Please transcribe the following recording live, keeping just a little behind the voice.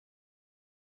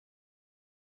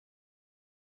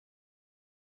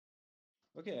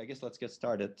Okay, I guess let's get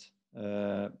started.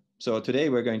 So today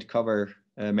we're going to cover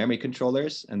memory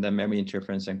controllers and then memory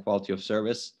interference and quality of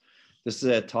service. This is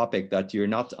a topic that you're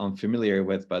not unfamiliar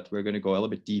with, but we're going to go a little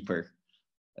bit deeper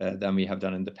than we have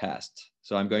done in the past.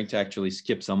 So I'm going to actually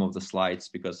skip some of the slides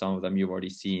because some of them you've already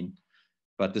seen,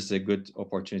 but this is a good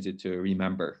opportunity to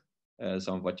remember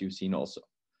some of what you've seen also.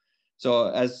 So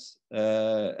as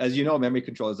you know, memory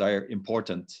controllers are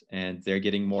important and they're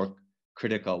getting more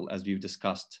critical as we've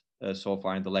discussed so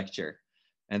far in the lecture.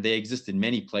 And they exist in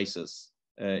many places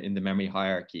in the memory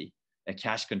hierarchy. A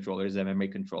cache controller is a memory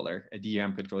controller. A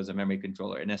DRAM controller is a memory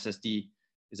controller. An SSD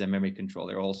is a memory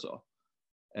controller also.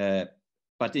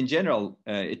 But in general,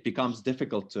 it becomes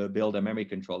difficult to build a memory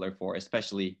controller for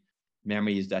especially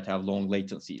memories that have long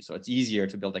latency. So it's easier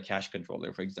to build a cache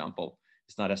controller, for example.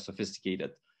 It's not as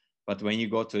sophisticated. But when you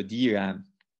go to DRAM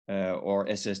or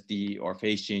SSD or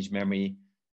phase change memory,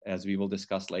 as we will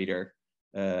discuss later,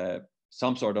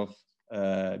 some sort of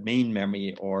main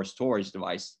memory or storage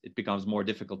device, it becomes more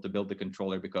difficult to build the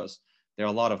controller because there are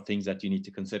a lot of things that you need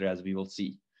to consider, as we will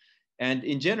see. And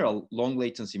in general, long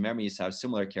latency memories have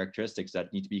similar characteristics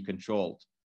that need to be controlled.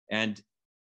 And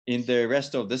in the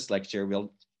rest of this lecture,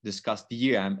 we'll discuss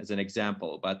DRAM as an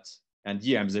example, and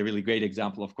DRAM is a really great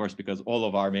example, of course, because all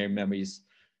of our memories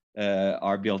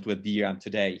are built with DRAM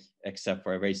today, except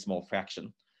for a very small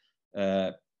fraction.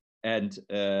 We'll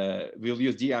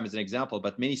use DRAM as an example,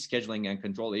 but many scheduling and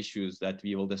control issues that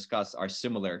we will discuss are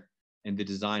similar in the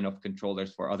design of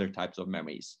controllers for other types of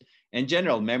memories. In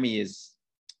general, memory is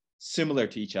similar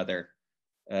to each other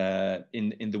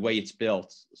in the way it's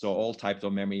built. So all types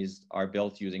of memories are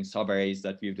built using subarrays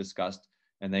that we've discussed,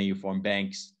 and then you form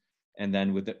banks. And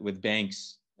then with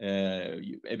banks,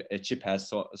 a chip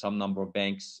has some number of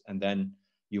banks, and then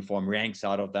you form ranks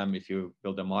out of them if you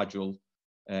build a module,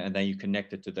 and then you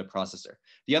connect it to the processor.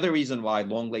 The other reason why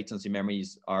long latency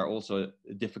memories are also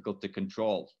difficult to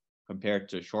control compared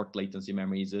to short latency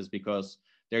memories is because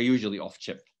they're usually off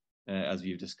chip, as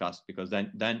we've discussed, because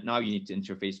then now you need to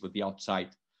interface with the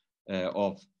outside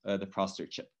of the processor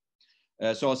chip.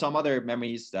 So some other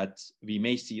memories that we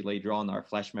may see later on are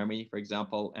flash memory, for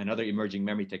example, and other emerging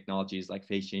memory technologies like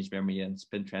phase change memory and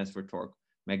spin transfer torque,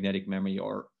 magnetic memory,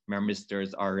 or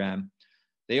memristors, RAM.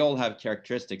 They all have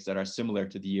characteristics that are similar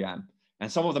to DRAM.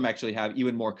 And some of them actually have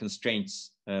even more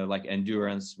constraints like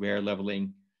endurance, wear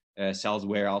leveling, cells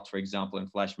wear out, for example, in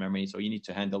flash memory. So you need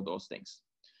to handle those things.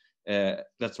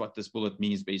 That's what this bullet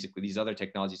means, basically. These other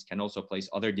technologies can also place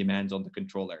other demands on the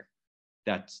controller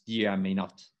that DRAM may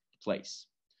not place.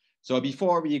 So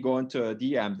before we go into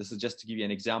DRAM, this is just to give you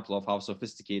an example of how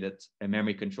sophisticated a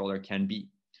memory controller can be.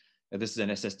 This is an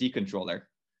SSD controller.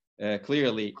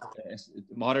 Clearly,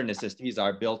 modern SSDs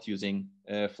are built using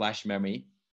flash memory,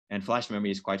 and flash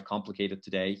memory is quite complicated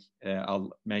today.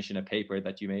 I'll mention a paper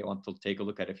that you may want to take a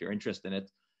look at if you're interested in it.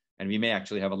 And we may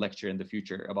actually have a lecture in the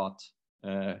future about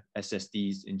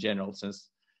SSDs in general,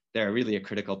 since they're really a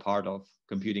critical part of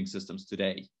computing systems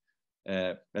today.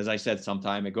 As I said some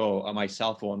time ago, my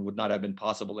cell phone would not have been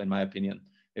possible, in my opinion,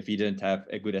 if you didn't have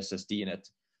a good SSD in it,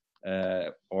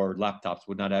 or laptops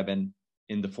would not have been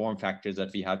in the form factors that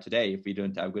we have today if we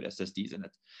didn't have good SSDs in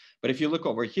it. But if you look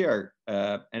over here,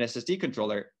 an SSD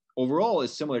controller overall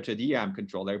is similar to a DRAM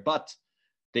controller, but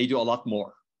they do a lot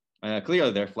more.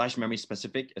 Clearly, they're flash memory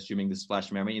specific, assuming this is flash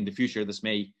memory. In the future, this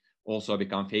may also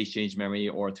become phase change memory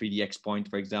or 3DX point,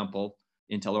 for example.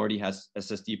 Intel already has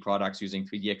SSD products using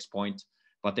 3DX point,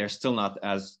 but they're still not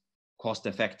as cost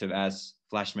effective as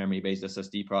flash memory based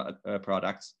SSD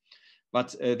products.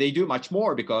 But they do much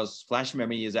more because flash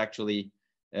memory is actually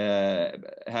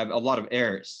have a lot of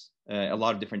errors, a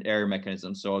lot of different error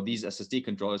mechanisms. So these SSD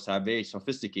controllers have very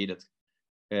sophisticated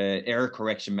error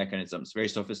correction mechanisms, very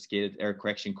sophisticated error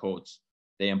correction codes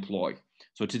they employ.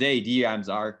 So today, DRAMs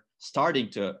are starting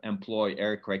to employ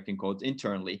error correcting codes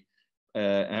internally,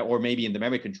 or maybe in the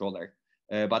memory controller.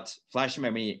 But flash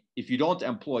memory, if you don't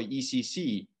employ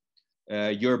ECC,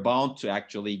 you're bound to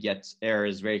actually get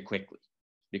errors very quickly,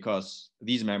 because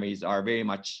these memories are very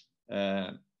much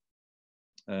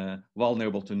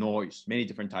vulnerable to noise, many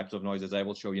different types of noise, as I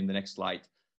will show you in the next slide,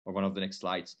 or one of the next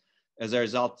slides. As a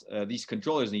result, these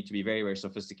controllers need to be very, very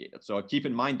sophisticated. So keep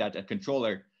in mind that a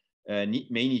controller may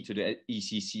need to do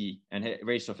ECC and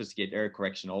very sophisticated error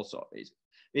correction also.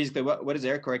 Basically, what is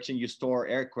error correction? You store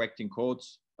error correcting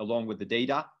codes along with the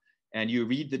data, and you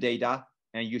read the data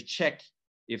and you check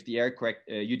if the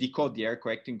you decode the error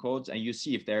correcting codes, and you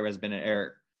see if there has been an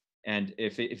error. And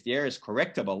if the error is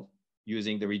correctable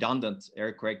using the redundant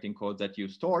error correcting codes that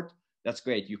you've stored, that's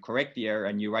great. You correct the error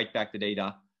and you write back the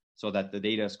data so that the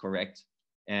data is correct,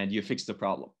 and you fix the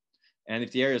problem. And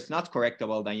if the error is not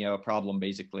correctable, then you have a problem,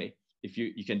 basically. If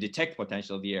you can detect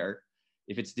potential of the error.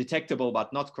 If it's detectable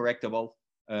but not correctable,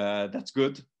 that's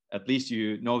good. At least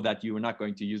you know that you are not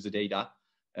going to use the data.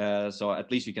 So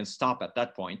at least you can stop at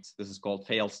that point. This is called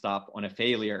fail stop. On a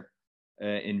failure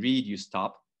in read, you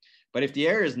stop. But if the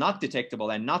error is not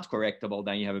detectable and not correctable,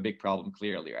 then you have a big problem,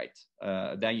 clearly, right?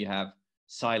 Then you have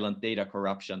silent data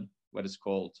corruption, what is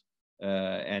called.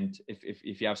 And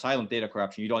if you have silent data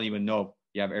corruption, you don't even know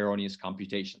you have erroneous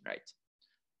computation, right?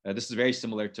 This is very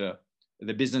similar to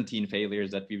the Byzantine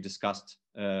failures that we've discussed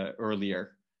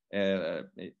earlier.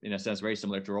 In a sense, very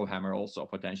similar to Rowhammer also,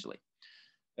 potentially.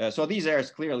 So these errors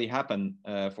clearly happen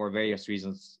for various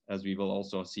reasons, as we will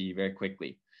also see very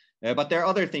quickly. But there are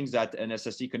other things that an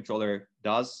SSD controller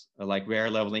does, like wear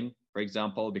leveling, for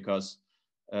example, because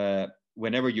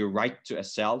whenever you write to a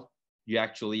cell, you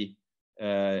actually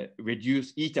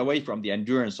eat away from the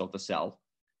endurance of the cell,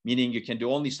 meaning you can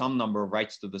do only some number of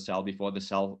writes to the cell before the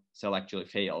cell actually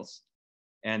fails.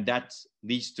 And that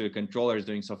leads to controllers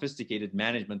doing sophisticated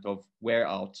management of wear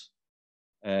out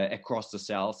across the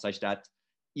cell, such that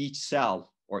each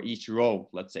cell or each row,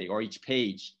 let's say, or each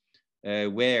page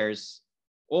wears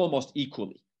almost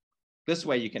equally. This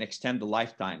way you can extend the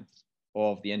lifetime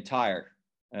of the entire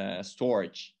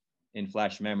storage in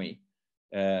flash memory,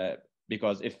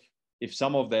 because if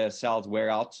some of the cells wear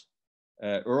out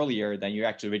earlier, then you're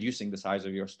actually reducing the size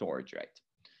of your storage, right?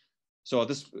 So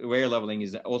this wear leveling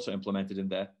is also implemented in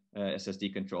the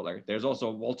SSD controller. There's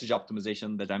also voltage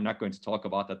optimization that I'm not going to talk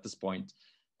about at this point,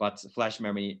 but flash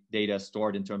memory data is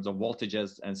stored in terms of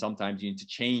voltages, and sometimes you need to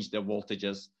change the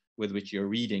voltages with which you're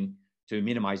reading to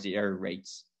minimize the error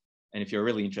rates. And if you're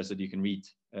really interested, you can read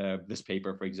this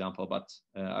paper, for example, but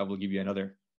I will give you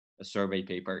another survey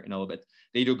paper in a little bit.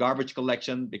 They do garbage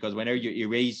collection, because whenever you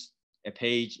erase a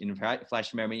page in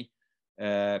flash memory,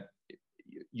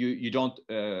 you don't,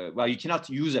 well, you cannot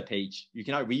use a page. You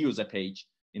cannot reuse a page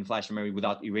in flash memory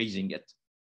without erasing it.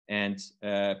 And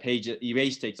page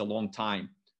erase takes a long time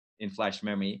in flash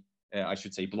memory, I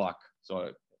should say block.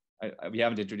 So we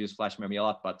haven't introduced flash memory a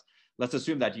lot, but let's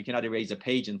assume that you cannot erase a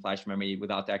page in flash memory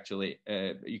without actually,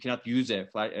 you cannot use a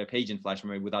page in flash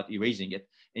memory without erasing it.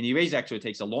 And erase actually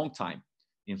takes a long time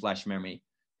in flash memory.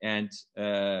 And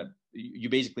you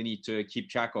basically need to keep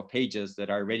track of pages that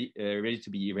are ready to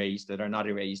be erased, that are not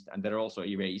erased, and that are also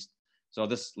erased. So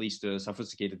this leads to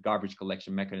sophisticated garbage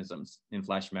collection mechanisms in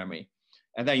flash memory.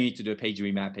 And then you need to do a page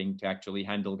remapping to actually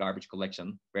handle garbage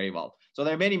collection very well. So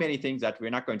there are many, many things that we're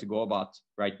not going to go about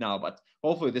right now, but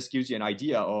hopefully this gives you an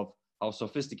idea of how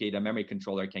sophisticated a memory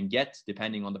controller can get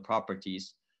depending on the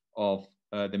properties of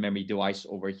the memory device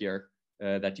over here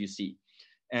that you see.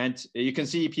 And you can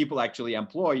see people actually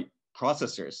employ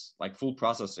processors, like full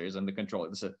processors in the controller.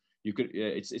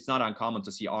 It's not uncommon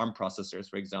to see ARM processors,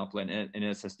 for example, in an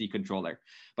SSD controller.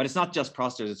 But it's not just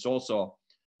processors, it's also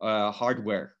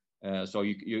hardware. So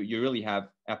you really have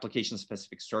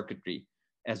application-specific circuitry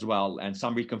as well, and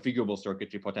some reconfigurable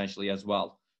circuitry potentially as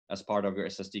well as part of your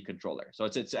SSD controller. So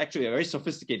it's actually a very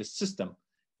sophisticated system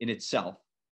in itself,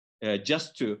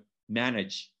 just to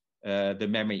manage the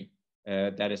memory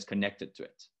that is connected to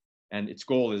it. And its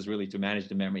goal is really to manage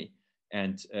the memory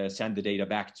and send the data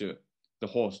back to the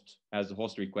host as the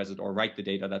host requests it, or write the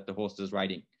data that the host is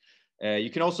writing.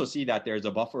 You can also see that there's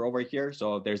a buffer over here.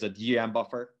 So there's a DRAM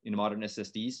buffer in modern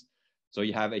SSDs. So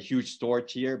you have a huge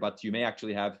storage here, but you may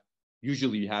actually have,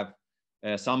 usually you have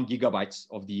some gigabytes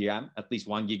of DRAM, at least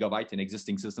 1 gigabyte in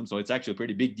existing systems. So it's actually a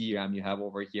pretty big DRAM you have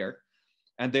over here.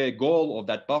 And the goal of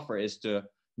that buffer is to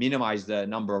minimize the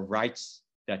number of writes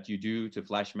that you do to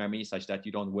flash memory, such that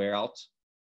you don't wear out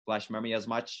flash memory as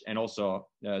much, and also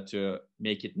to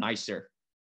make it nicer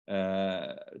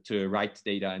to write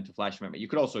data into flash memory. You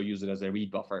could also use it as a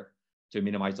read buffer to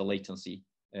minimize the latency,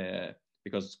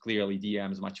 because clearly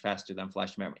DRAM is much faster than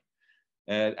flash memory.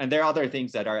 And there are other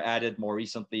things that are added more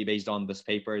recently based on this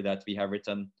paper that we have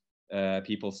written.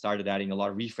 People started adding a lot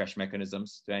of refresh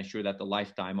mechanisms to ensure that the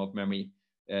lifetime of memory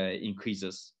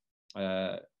increases.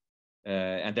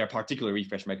 And there are particular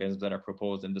refresh mechanisms that are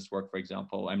proposed in this work, for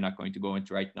example, I'm not going to go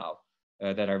into right now,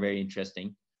 that are very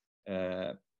interesting.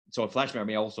 So flash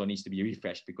memory also needs to be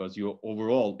refreshed, because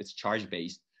overall it's charge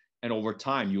based, and over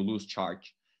time you lose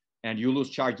charge, and you lose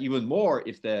charge even more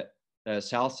if the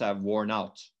cells have worn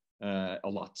out a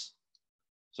lot.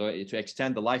 So to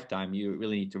extend the lifetime, you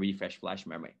really need to refresh flash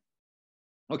memory.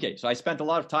 Okay, so I spent a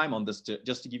lot of time on this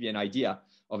just to give you an idea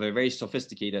of a very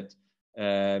sophisticated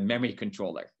memory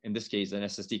controller, in this case an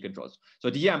SSD controller. So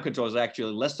DRAM controllers are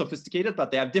actually less sophisticated,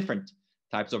 but they have different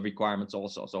types of requirements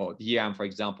also. So DRAM, for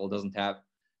example, doesn't have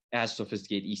as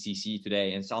sophisticated ECC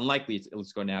today, and it's unlikely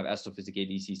it's going to have as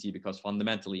sophisticated ECC because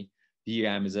fundamentally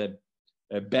DRAM is a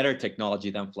better technology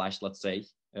than flash, let's say,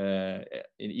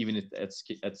 even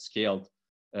at scaled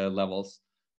levels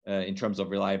in terms of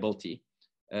reliability.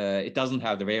 It doesn't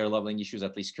have the radar leveling issues,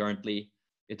 at least currently.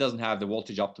 It doesn't have the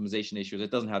voltage optimization issues.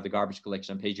 It doesn't have the garbage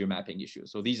collection and page mapping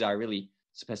issues. So these are really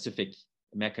specific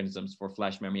mechanisms for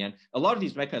flash memory. And a lot of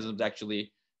these mechanisms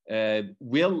actually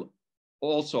will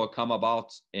also come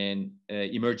about in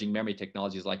emerging memory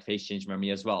technologies like phase change memory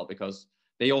as well, because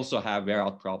they also have wear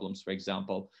out problems, for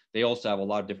example. They also have a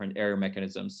lot of different error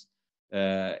mechanisms.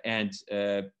 And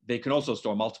they can also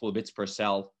store multiple bits per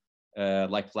cell,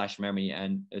 like flash memory.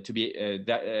 And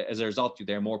as a result,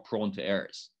 they're more prone to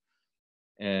errors.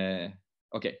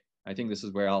 Okay, I think this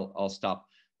is where I'll stop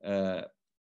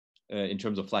in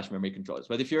terms of flash memory controllers.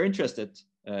 But if you're interested,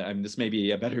 this may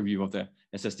be a better view of the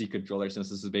SSD controller, since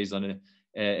this is based on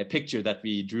a picture that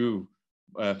we drew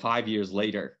 5 years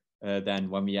later than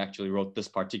when we actually wrote this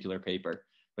particular paper.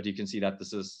 But you can see that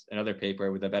this is another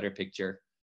paper with a better picture.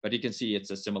 But you can see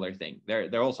it's a similar thing. There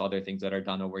are also other things that are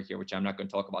done over here, which I'm not going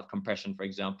to talk about. Compression, for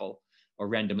example, or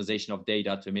randomization of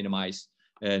data to minimize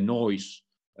noise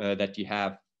that you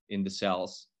have in the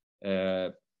cells.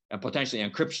 And potentially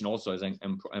encryption also is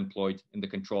employed in the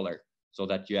controller, so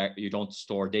that you don't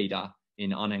store data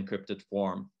in unencrypted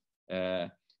form.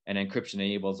 And encryption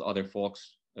enables other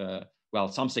folks,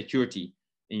 some security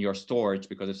in your storage,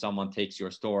 because if someone takes your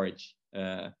storage,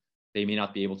 they may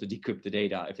not be able to decrypt the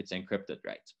data if it's encrypted,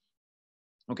 right?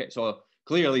 Okay, so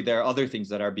clearly there are other things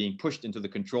that are being pushed into the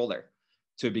controller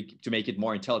to make it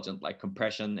more intelligent, like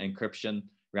compression, encryption,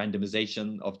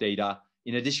 randomization of data,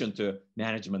 in addition to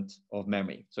management of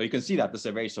memory. So you can see that this is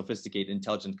a very sophisticated,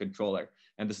 intelligent controller.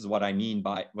 And this is what I meant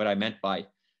by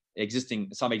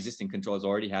some existing controllers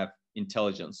already have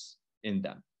intelligence in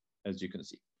them, as you can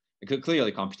see.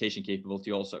 Clearly computation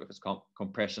capability also, because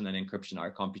compression and encryption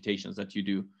are computations that you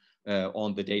do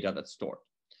on the data that's stored.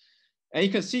 And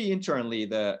you can see internally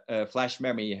the flash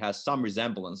memory has some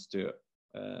resemblance to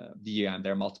DRAM.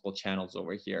 There are multiple channels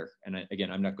over here. And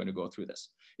again, I'm not going to go through this.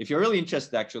 If you're really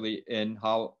interested actually in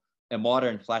how a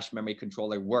modern flash memory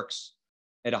controller works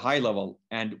at a high level,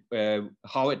 and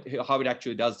how it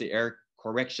actually does the error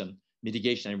correction,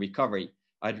 mitigation, and recovery,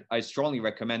 I strongly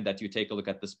recommend that you take a look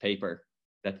at this paper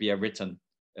that we have written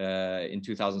in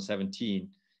 2017.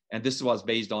 And this was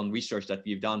based on research that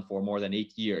we've done for more than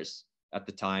 8 years at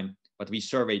the time. But we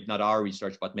surveyed not our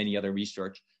research, but many other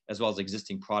research, as well as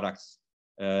existing products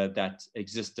that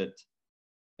existed.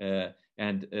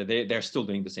 And they're still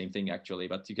doing the same thing, actually.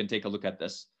 But you can take a look at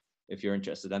this if you're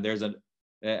interested. And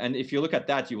and if you look at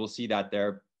that, you will see that there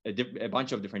are a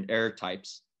bunch of different error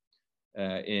types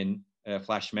in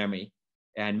flash memory,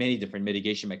 and many different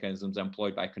mitigation mechanisms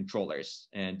employed by controllers.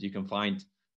 And you can find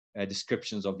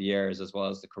descriptions of the errors as well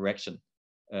as the correction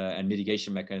and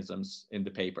mitigation mechanisms in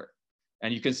the paper.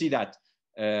 And you can see that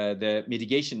the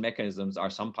mitigation mechanisms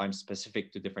are sometimes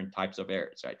specific to different types of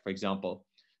errors, right? For example,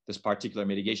 this particular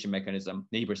mitigation mechanism,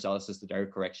 neighbor cell assisted error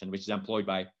correction, which is employed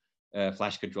by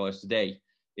flash controllers today,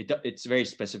 it's very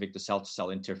specific to cell-to-cell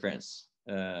interference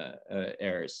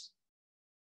errors.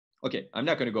 Okay, I'm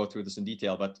not going to go through this in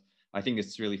detail, but I think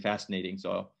it's really fascinating.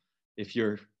 So if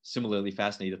you're similarly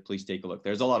fascinated, please take a look.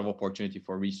 There's a lot of opportunity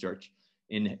for research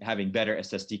in having better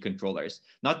SSD controllers,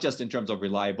 not just in terms of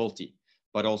reliability,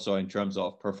 but also in terms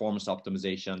of performance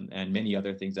optimization and many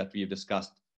other things that we have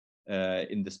discussed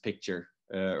in this picture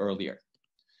earlier.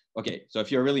 Okay, so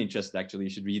if you're really interested, actually, you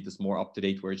should read this more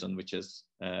up-to-date version, which is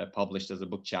published as a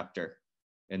book chapter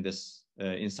in this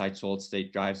Inside Solid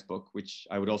State Drives book, which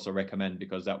I would also recommend,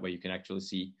 because that way you can actually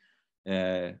see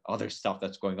other stuff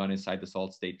that's going on inside the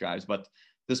solid state drives. But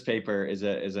this paper is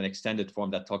an extended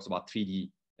form that talks about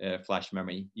 3D flash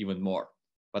memory even more.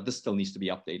 But this still needs to be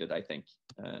updated, I think.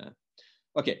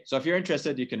 Okay, so if you're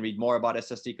interested, you can read more about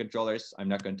SSD controllers. I'm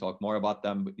not going to talk more about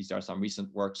them, but these are some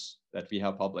recent works that we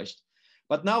have published.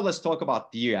 But now let's talk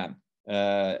about DRAM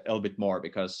a little bit more,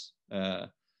 because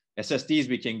SSDs,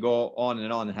 we can go on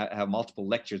and have multiple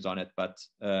lectures on it. But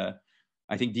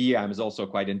I think DRAM is also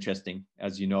quite interesting,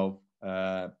 as you know.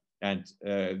 And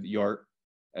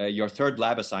your third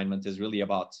lab assignment is really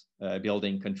about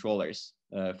building controllers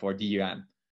for DRAM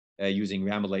using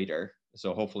Ramulator.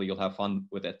 So hopefully you'll have fun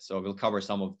with it. So we'll cover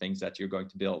some of the things that you're going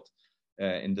to build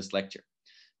in this lecture.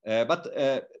 But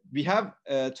we have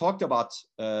talked about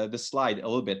this slide a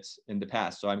little bit in the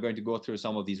past. So I'm going to go through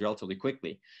some of these relatively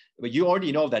quickly. But you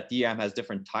already know that DRAM has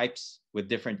different types with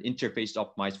different interfaces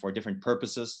optimized for different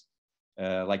purposes,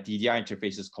 like DDR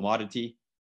interfaces, commodity.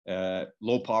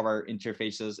 Low power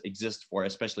interfaces exist for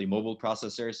especially mobile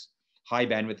processors. high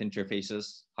bandwidth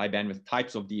interfaces, high bandwidth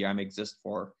types of DRAM exist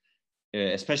for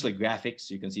especially graphics.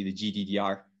 You can see the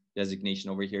GDDR designation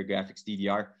over here, graphics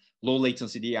DDR. Low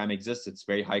latency DRAM exists. It's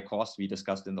very high cost. We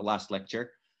discussed in the last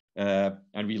lecture.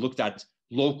 And we looked at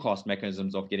low cost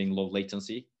mechanisms of getting low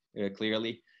latency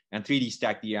clearly. And 3D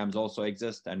stacked DRAMs also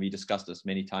exist. And we discussed this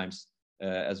many times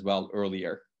as well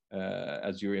earlier,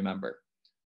 as you remember.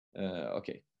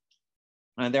 Okay.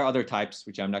 And there are other types,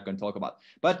 which I'm not going to talk about.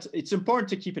 But it's important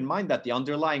to keep in mind that the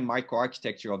underlying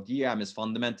microarchitecture of DRAM is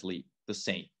fundamentally the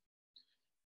same.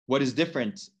 What is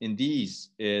different in these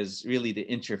is really the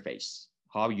interface,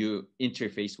 how you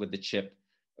interface with the chip,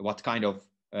 what kind of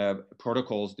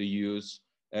protocols do you use,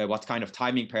 what kind of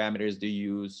timing parameters do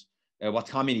you use,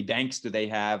 how many banks do they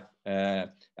have,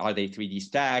 are they 3D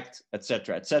stacked, et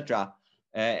cetera,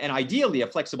 and ideally, a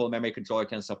flexible memory controller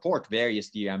can support various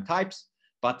DRAM types,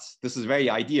 but this is very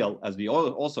ideal, as we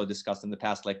also discussed in the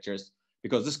past lectures,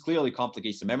 because this clearly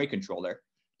complicates the memory controller.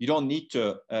 You don't need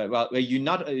to,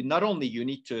 not only you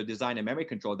need to design a memory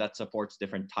controller that supports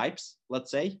different types, let's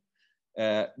say,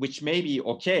 which may be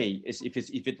okay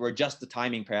if it were just the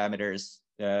timing parameters,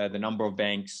 the number of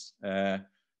banks,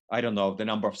 I don't know, the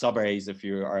number of subarrays, if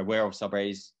you are aware of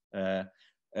subarrays, if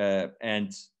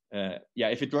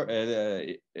it were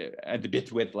and the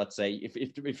bit width, let's say,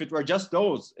 if it were just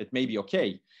those, it may be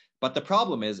okay. But the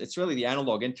problem is, it's really the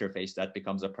analog interface that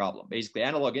becomes a problem. Basically,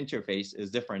 analog interface is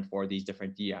different for these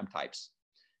different DRAM types.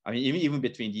 I mean, even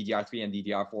between DDR3 and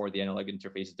DDR4, the analog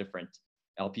interface is different.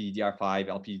 LPDDR5,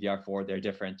 LPDDR4, they're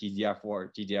different.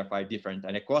 DDR4, DDR5, different.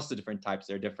 And across the different types,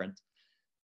 they're different.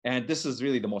 And this is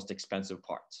really the most expensive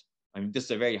part. I mean, this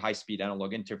is a very high-speed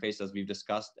analog interface, as we've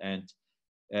discussed. And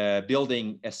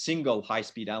building a single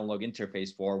high-speed analog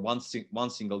interface for one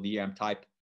single DRAM type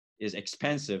is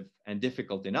expensive and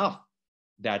difficult enough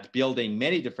that building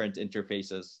many different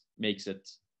interfaces makes it,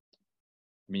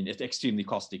 I mean, it's extremely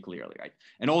costly, clearly, right?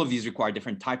 And all of these require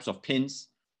different types of pins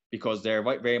because they're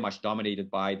very much dominated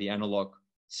by the analog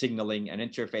signaling and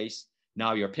interface.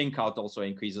 Now your pin count also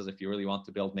increases if you really want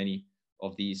to build many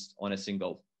of these on a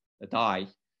single die,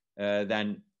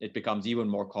 then it becomes even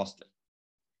more costly.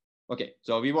 Okay,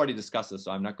 so we've already discussed this,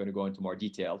 so I'm not going to go into more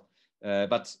detail.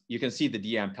 But you can see the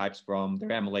DRAM types from the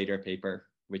Ramulator paper,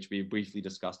 which we briefly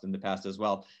discussed in the past as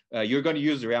well. You're going to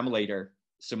use the Ramulator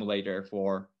simulator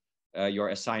for your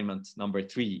assignment number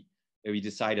 3. We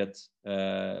decided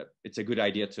it's a good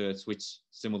idea to switch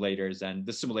simulators, and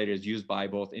this simulator is used by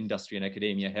both industry and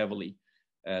academia heavily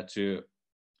to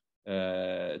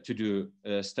do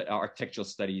architectural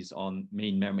studies on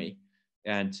main memory.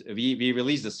 And we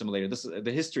released the simulator.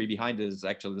 The history behind it is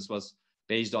actually, this was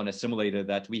based on a simulator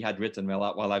that we had written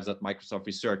while I was at Microsoft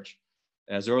Research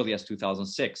as early as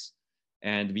 2006.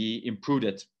 And we improved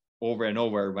it over and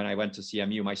over. When I went to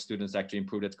CMU, my students actually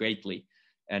improved it greatly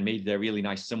and made a really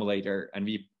nice simulator. And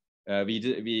we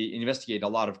investigated a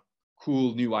lot of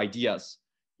cool new ideas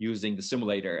using the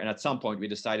simulator. And at some point, we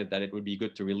decided that it would be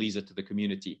good to release it to the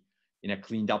community in a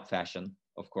cleaned up fashion,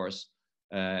 of course.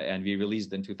 And we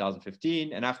released in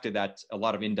 2015. And after that, a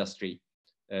lot of industry,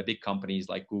 big companies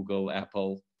like Google,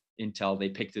 Apple, Intel, they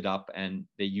picked it up and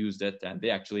they used it, and they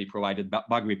actually provided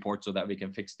bug reports so that we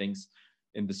can fix things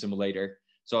in the simulator.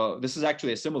 So this is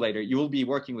actually a simulator. You will be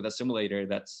working with a simulator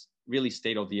that's really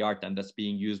state of the art and that's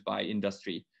being used by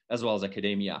industry as well as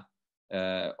academia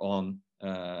on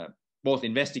both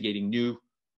investigating new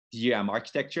DRAM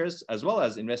architectures as well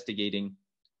as investigating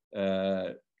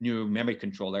new memory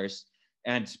controllers.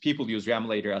 And people use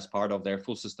Ramulator as part of their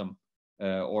full system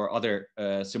or other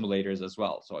simulators as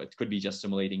well. So it could be just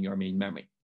simulating your main memory.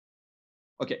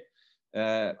 Okay,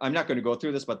 I'm not going to go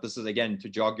through this, but this is again to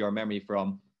jog your memory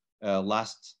from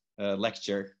last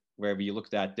lecture where we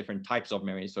looked at different types of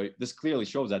memory. So this clearly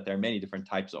shows that there are many different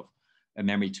types of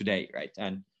memory today, right?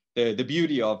 And the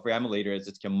beauty of Ramulator is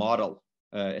it can model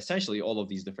essentially all of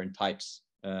these different types,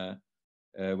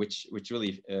 which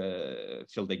really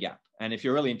fill the gap. And if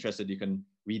you're really interested, you can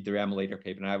read the Ramulator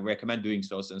paper, and I recommend doing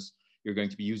so since you're going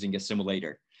to be using a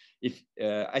simulator.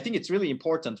 I think it's really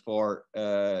important for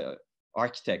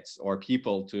architects or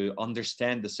people to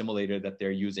understand the simulator that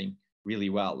they're using really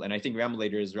well. And I think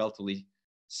Ramulator is relatively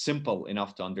simple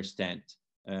enough to understand.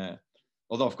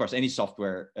 Although of course any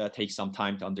software takes some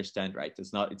time to understand, right?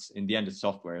 It's in the end it's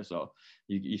software. So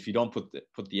if you don't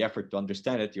put the effort to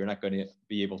understand it, you're not going to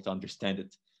be able to understand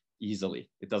it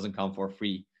easily. It doesn't come for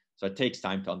free. So it takes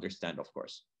time to understand, of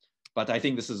course. But I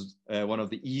think this is one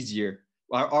of the easier,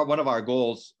 one of our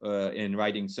goals in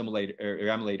writing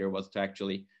Ramulator was to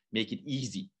actually make it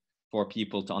easy for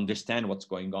people to understand what's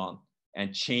going on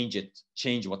and change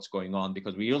what's going on,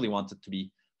 because we really want it to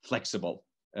be flexible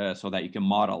so that you can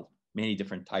model many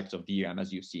different types of DRAM,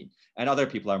 as you've seen. And other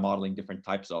people are modeling different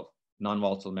types of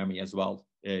non-volatile memory as well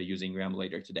using RAM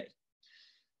later today.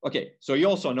 Okay, so you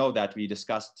also know that we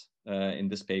discussed in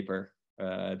this paper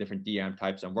different DRAM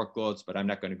types and workloads, but I'm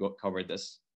not going to cover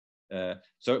this.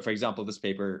 So, for example, this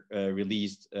paper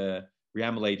released a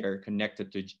RAMulator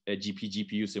connected to a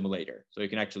GPU simulator. So you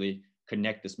can actually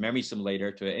connect this memory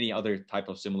simulator to any other type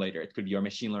of simulator. It could be your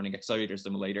machine learning accelerator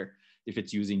simulator. If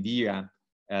it's using DRAM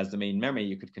as the main memory,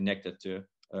 you could connect it to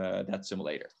that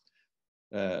simulator.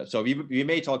 So we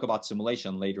may talk about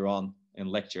simulation later on in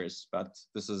lectures, but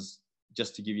this is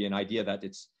just to give you an idea that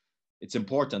it's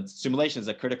important. Simulation is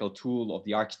a critical tool of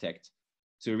the architect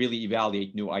to really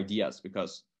evaluate new ideas,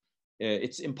 because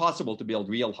it's impossible to build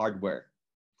real hardware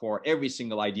for every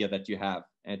single idea that you have.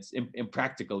 And it's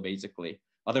impractical, basically.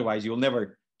 Otherwise, you'll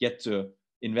never get to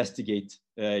investigate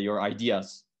your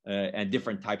ideas and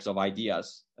different types of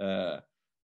ideas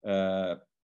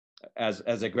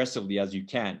as aggressively as you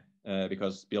can,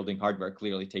 because building hardware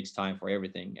clearly takes time for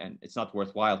everything, and it's not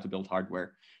worthwhile to build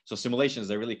hardware. So simulation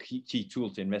is a really key tool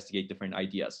to investigate different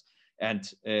ideas. And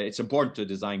it's important to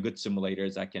design good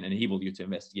simulators that can enable you to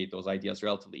investigate those ideas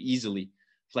relatively easily,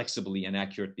 flexibly, and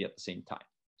accurately at the same time.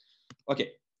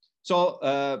 Okay,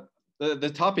 so the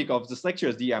topic of this lecture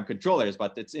is DRAM controllers,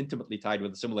 but it's intimately tied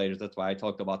with the simulators. That's why I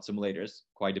talked about simulators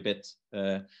quite a bit.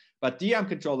 But DRAM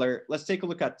controller, let's take a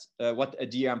look at what a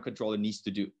DRAM controller needs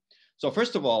to do. So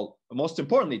first of all, most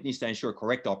importantly, it needs to ensure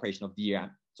correct operation of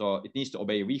DRAM. So it needs to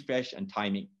obey refresh and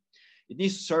timing. It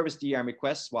needs to service DRAM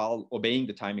requests while obeying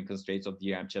the timing constraints of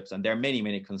DRAM chips. And there are many,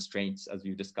 many constraints, as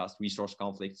we've discussed: resource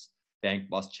conflicts, bank,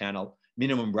 bus, channel.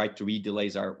 Minimum write to read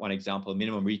delays are one example.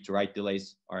 Minimum read to write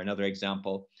delays are another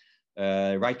example.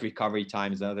 Write recovery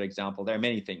time is another example. There are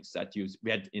many things that you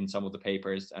read in some of the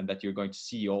papers and that you're going to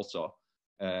see also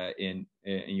in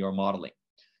your modeling.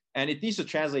 And it needs to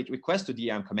translate requests to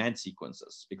DRAM command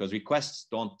sequences, because requests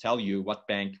don't tell you what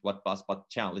bank, what bus, what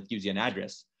channel. It gives you an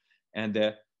address. And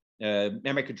the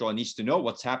memory controller needs to know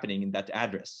what's happening in that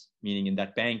address, meaning in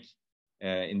that bank,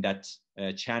 in that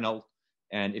channel,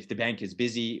 and if the bank is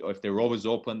busy, or if the row is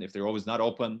open, if the row is not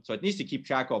open. So it needs to keep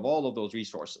track of all of those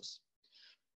resources.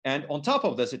 And on top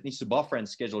of this, it needs to buffer and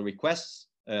schedule requests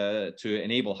to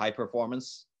enable high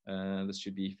performance. This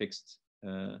should be fixed.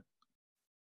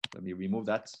 Let me remove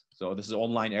that. So this is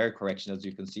online error correction, as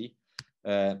you can see.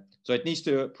 So it needs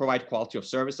to provide quality of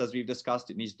service, as we've discussed.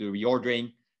 It needs to do reordering.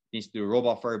 It needs to do row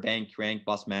buffer, bank, rank,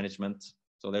 bus management.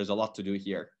 So there's a lot to do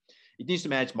here. It needs to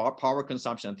manage power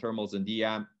consumption and thermals in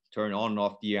DRAM, turn on and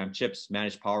off DRAM chips,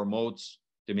 manage power modes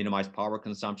to minimize power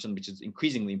consumption, which is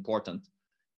increasingly important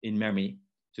in memory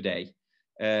today.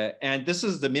 And this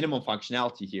is the minimum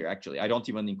functionality here, actually. I don't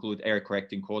even include error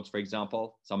correcting codes, for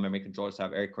example. Some memory controllers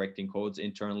have error correcting codes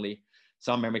internally.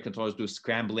 Some memory controllers do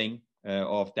scrambling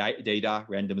of data,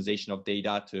 randomization of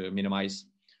data to minimize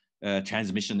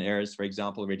transmission errors, for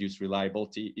example, reduce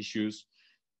reliability issues.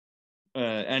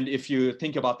 And if you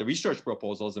think about the research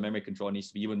proposals, the memory controller needs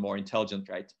to be even more intelligent,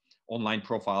 right? Online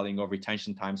profiling of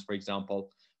retention times, for example,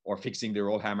 or fixing the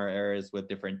row hammer errors with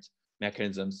different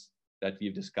mechanisms that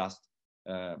we've discussed,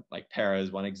 like para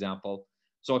is one example.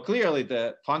 So clearly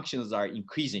the functions are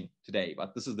increasing today,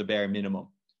 but this is the bare minimum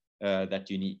that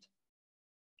you need.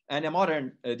 And a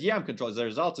modern DRAM controller, as a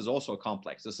result, is also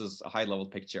complex. This is a high-level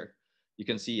picture. You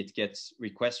can see it gets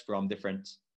requests from different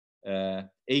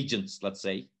agents, let's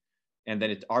say, and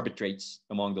then it arbitrates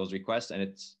among those requests, and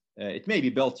it may be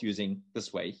built using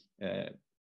this way.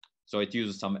 So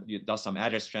it does some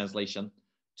address translation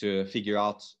to figure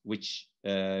out which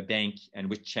bank and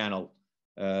which channel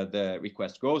the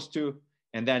request goes to,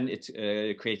 and then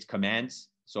it creates commands.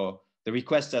 So the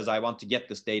request says, I want to get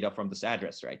this data from this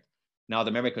address, right? Now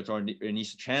the memory controller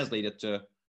needs to translate it to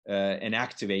an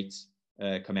activate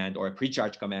command, or a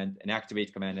precharge command, an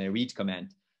activate command, and a read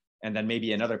command, and then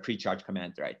maybe another precharge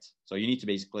command, right? So you need to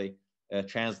basically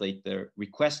translate the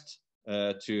request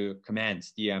to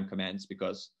commands, DRAM commands,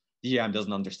 because DRAM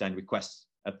doesn't understand requests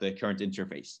at the current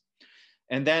interface.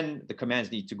 And then the commands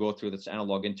need to go through this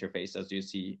analog interface, as you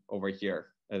see over here.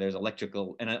 There's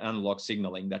electrical and analog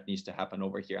signaling that needs to happen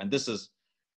over here. And this is,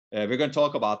 we're going to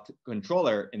talk about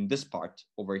controller in this part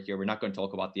over here. We're not going to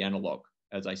talk about the analog,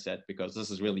 as I said, because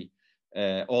this is really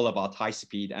all about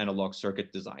high-speed analog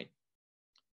circuit design,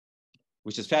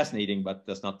 which is fascinating, but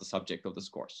that's not the subject of this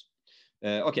course.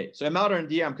 Okay, so a modern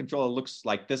DRAM controller looks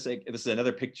like this. This is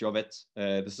another picture of it.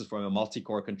 This is from a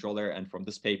multi-core controller and from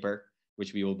this paper,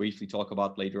 which we will briefly talk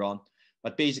about later on.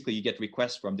 But basically, you get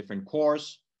requests from different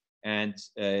cores, and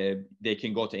they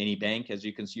can go to any bank, as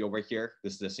you can see over here.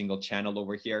 This is a single channel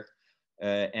over here.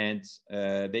 In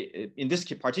this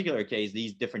particular case,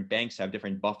 these different banks have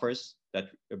different buffers that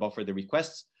buffer the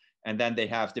requests, and then they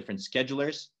have different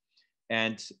schedulers,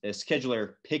 and a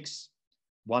scheduler picks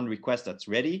one request that's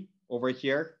ready over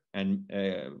here, and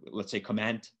let's say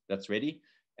command that's ready,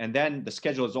 and then the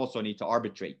schedulers also need to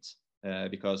arbitrate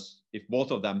because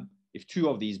if two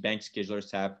of these bank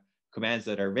schedulers have commands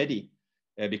that are ready,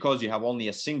 because you have only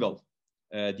a single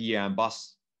DRAM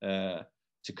bus to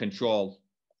control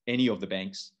any of the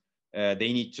banks,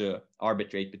 they need to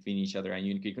arbitrate between each other, and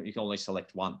you can only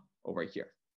select one over here.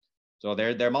 So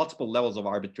there are multiple levels of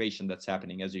arbitration that's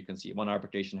happening. As you can see, one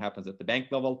arbitration happens at the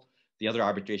bank level, the other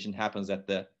arbitration happens at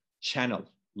the channel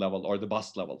level or the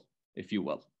bus level, if you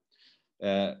will.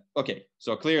 Okay,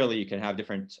 so clearly you can have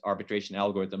different arbitration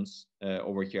algorithms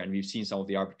over here, and we've seen some of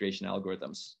the arbitration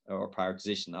algorithms or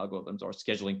prioritization algorithms or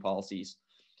scheduling policies.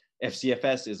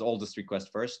 FCFS is oldest request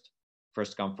first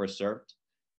come, first served.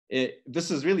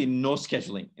 This is really no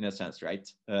scheduling in a sense, right?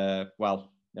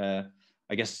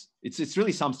 I guess it's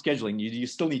really some scheduling. You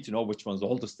still need to know which one's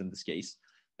oldest in this case.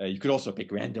 You could also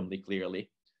pick randomly, clearly,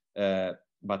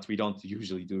 but we don't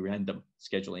usually do random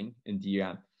scheduling in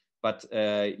DRAM. But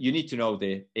you need to know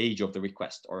the age of the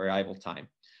request or arrival time.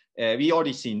 We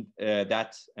already seen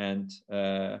that, and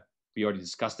we already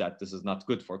discussed that. This is not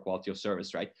good for quality of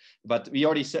service, right? But we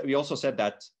also said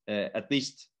that at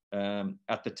least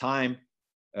at the time,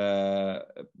 at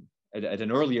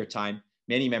an earlier time,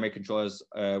 many memory controllers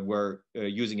were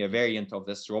using a variant of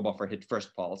this row buffer hit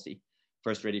first policy,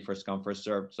 first ready, first come, first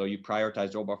served. So you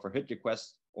prioritize row buffer hit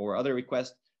requests over other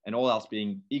requests, and all else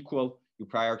being equal, you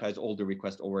prioritize older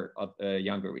requests over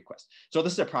younger requests. So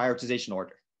this is a prioritization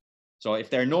order. So if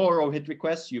there are no row hit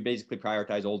requests, you basically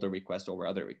prioritize older requests over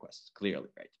other requests, clearly,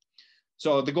 right?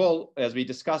 So the goal, as we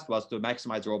discussed, was to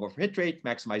maximize row buffer hit rate,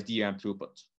 maximize DRAM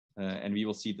throughput. And we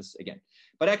will see this again.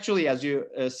 But actually, as you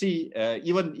see,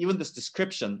 even this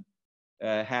description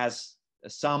has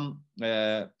some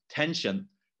tension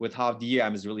with how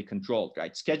DRAM is really controlled,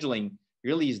 right? Scheduling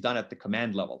really is done at the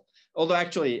command level. Although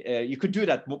actually, you could do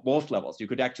that both levels. You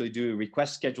could actually do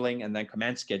request scheduling and then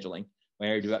command scheduling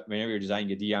whenever you're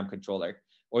designing a DRAM controller.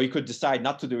 Or you could decide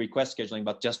not to do request scheduling,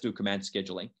 but just do command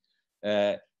scheduling.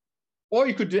 Or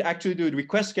you could actually do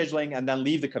request scheduling and then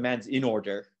leave the commands in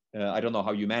order. I don't know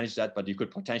how you manage that, but you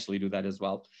could potentially do that as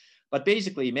well. But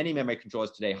basically, many memory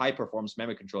controllers today, high-performance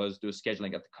memory controllers, do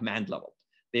scheduling at the command level.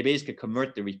 They basically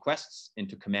convert the requests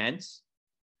into commands,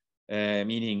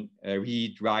 meaning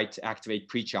read, write, activate,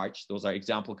 pre-charge. Those are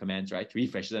example commands, right?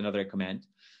 Refresh is another command.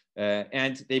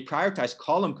 And they prioritize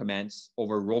column commands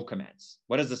over row commands.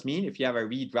 What does this mean? If you have a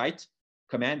read-write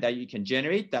command that you can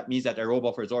generate, that means that a row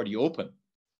buffer is already open,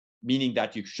 meaning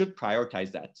that you should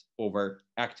prioritize that over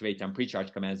activate and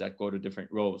pre-charge commands that go to different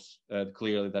rows,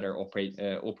 clearly that are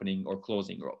opening or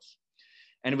closing rows.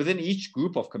 And within each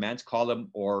group of commands, column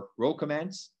or row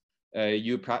commands,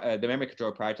 the memory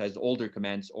controller prioritizes older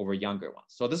commands over younger ones.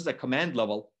 So this is a command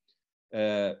level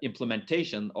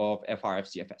implementation of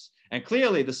FRFCFS. And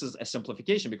clearly this is a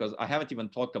simplification because I haven't even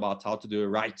talked about how to do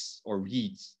writes or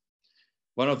reads.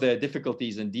 One of the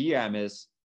difficulties in DRAM is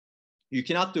you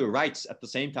cannot do writes at the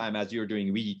same time as you're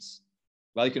doing reads.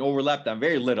 Well, you can overlap them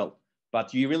very little,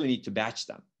 but you really need to batch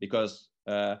them because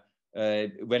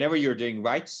whenever you're doing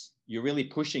writes, you're really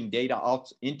pushing data out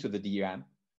into the DRAM.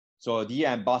 So a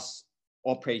DRAM bus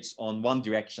operates on one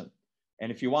direction.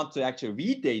 And if you want to actually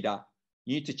read data,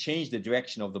 you need to change the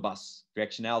direction of the bus,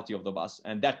 directionality of the bus,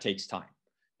 and that takes time.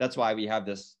 That's why we have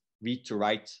this read to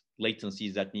write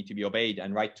latencies that need to be obeyed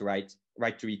and write to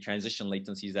read transition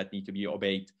latencies that need to be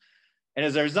obeyed. And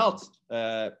as a result,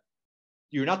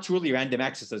 you're not truly random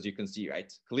access, as you can see,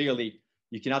 right? Clearly,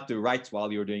 you cannot do writes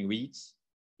while you're doing reads.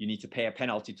 You need to pay a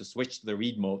penalty to switch to the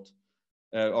read mode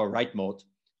or write mode,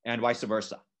 and vice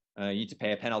versa. You need to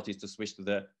pay a penalty to switch to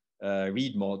the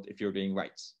read mode if you're doing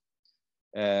writes.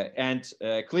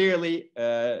 Clearly,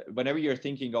 whenever you're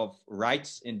thinking of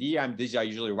writes in DRAM, these are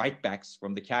usually write backs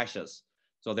from the caches.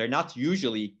 So they're not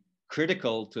usually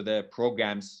critical to the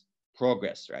program's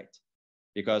progress, right?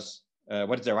 Because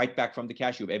what is a write back from the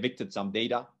cache? You've evicted some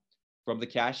data from the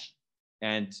cache,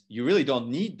 and you really don't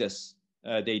need this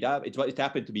data. It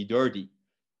happened to be dirty,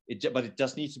 but it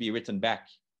just needs to be written back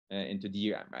into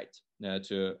DRAM, right,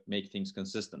 to make things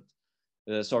consistent.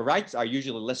 So writes are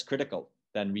usually less critical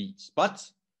than reads. But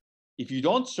if you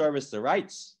don't service the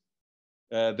writes,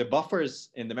 the buffers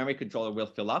in the memory controller will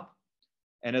fill up.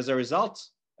 And as a result,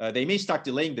 they may start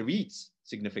delaying the reads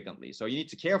significantly. So you need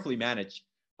to carefully manage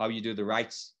how you do the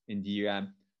writes in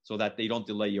DRAM so that they don't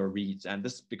delay your reads. And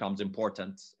this becomes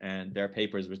important. And there are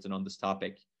papers written on this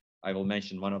topic. I will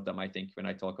mention one of them, I think, when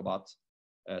I talk about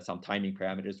some timing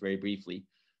parameters very briefly.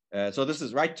 So this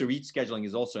is write to read scheduling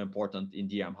is also important in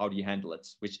DRAM. How do you handle it?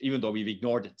 Which, even though we've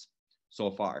ignored it so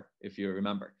far, if you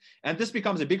remember. And this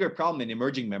becomes a bigger problem in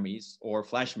emerging memories or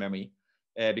flash memory,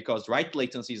 because write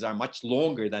latencies are much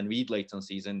longer than read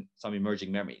latencies in some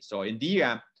emerging memories. So in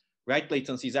DRAM, write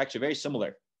latency is actually very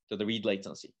similar to the read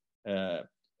latency,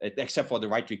 except for the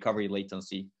write recovery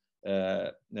latency,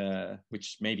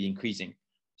 which may be increasing.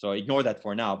 So ignore that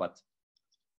for now. But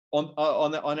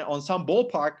on some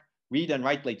ballpark, read and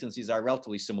write latencies are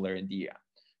relatively similar in DRAM.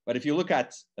 But if you look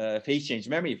at phase change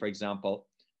memory, for example,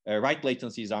 write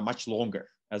latencies are much longer,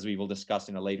 as we will discuss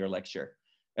in a later lecture.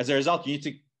 As a result, you need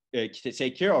to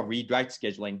take care of read-write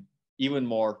scheduling even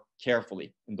more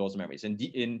carefully in those memories. And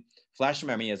in flash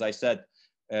memory, as I said,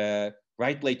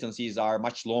 write latencies are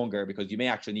much longer because you may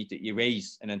actually need to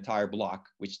erase an entire block,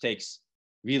 which takes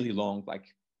really long,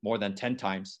 like more than 10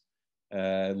 times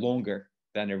longer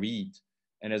than a read.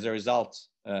 And as a result,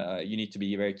 you need to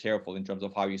be very careful in terms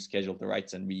of how you schedule the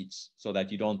writes and reads so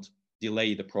that you don't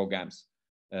delay the programs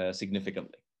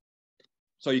significantly.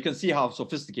 So you can see how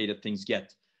sophisticated things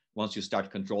get once you start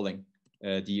controlling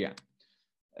DRAM.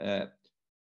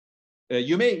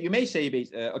 You may say,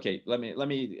 okay, let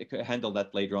me handle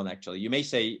that later on. Actually, you may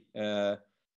say,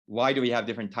 why do we have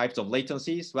different types of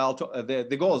latencies? Well,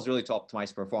 the goal is really to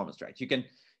optimize performance, right? You can,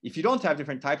 if you don't have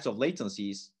different types of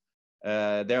latencies,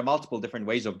 there are multiple different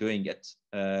ways of doing it,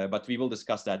 but we will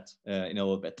discuss that in a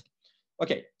little bit.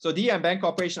 Okay, so DRAM bank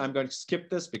operation, I'm going to skip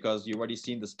this because you've already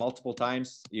seen this multiple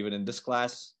times, even in this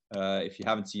class, if you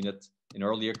haven't seen it in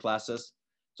earlier classes.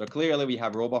 So clearly we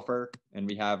have row buffer, and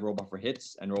we have row buffer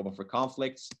hits and row buffer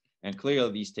conflicts, and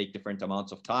clearly these take different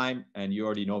amounts of time, and you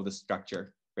already know the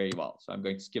structure very well. So I'm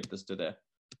going to skip this to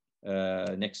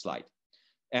the next slide.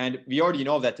 And we already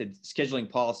know that the scheduling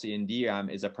policy in DRAM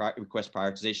is a request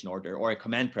prioritization order or a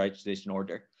command prioritization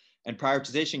order. And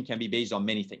prioritization can be based on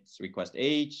many things: request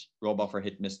age, row buffer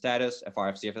hit miss status.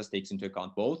 FRF-CFS takes into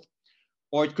account both.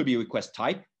 Or it could be request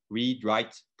type, read,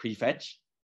 write, prefetch.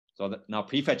 So that now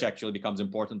prefetch actually becomes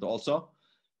important also.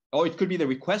 Or it could be the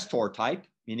requestor type,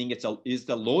 meaning is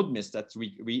the load miss that's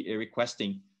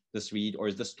requesting this read, or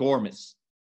is the store miss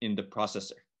in the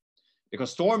processor?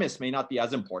 Because store miss may not be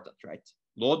as important, right?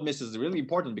 Load miss is really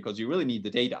important because you really need the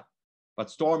data. But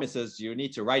store misses, you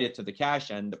need to write it to the cache,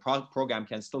 and the program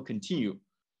can still continue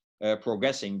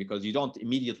progressing because you don't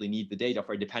immediately need the data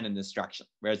for a dependent instruction.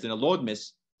 Whereas in a load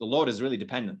miss, the load is really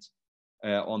dependent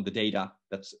on the data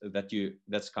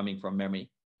that's coming from memory.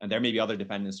 And there may be other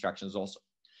dependent instructions also.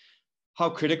 How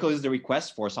critical is the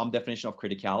request? For some definition of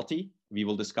criticality, we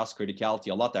will discuss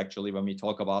criticality a lot actually when we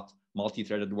talk about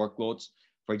multi-threaded workloads.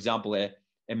 For example, a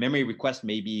memory request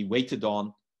may be weighted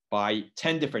on by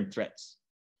 10 different threads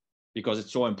because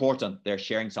it's so important. They're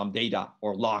sharing some data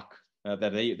or lock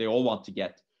that they all want to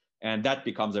get. And that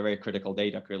becomes a very critical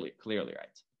data clearly,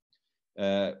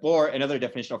 right? Or another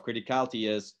definition of criticality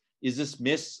is this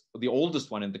miss the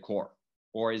oldest one in the core?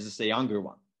 Or is this a younger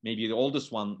one? Maybe the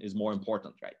oldest one is more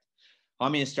important, right? How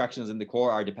many instructions in the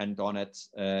core are dependent on it?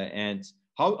 And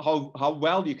how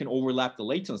well you can overlap the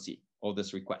latency of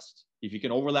this request. If you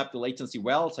can overlap the latency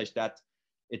well, such that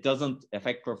it doesn't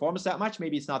affect performance that much,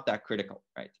 maybe it's not that critical,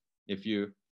 right? If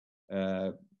you,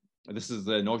 this is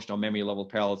the notion of memory level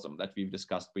parallelism that we've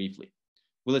discussed briefly.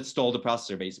 Will it stall the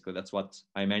processor? Basically, that's what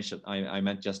I mentioned. I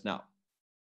meant just now.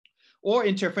 Or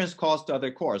interference caused to other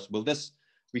cores. Will this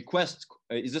request,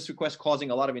 is this request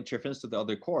causing a lot of interference to the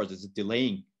other cores? Is it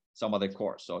delaying some other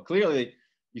cores? So clearly,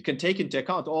 you can take into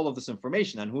account all of this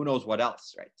information, and who knows what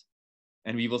else, right?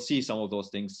 And we will see some of those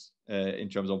things in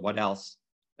terms of what else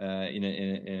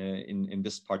in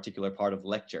this particular part of the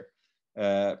lecture.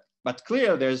 But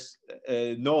clearly, there's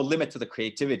no limit to the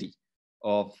creativity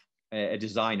of a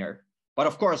designer. But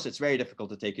of course, it's very difficult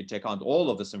to take into account all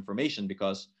of this information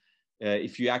because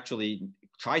if you actually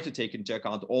try to take into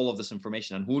account all of this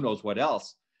information and who knows what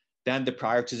else, then the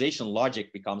prioritization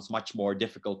logic becomes much more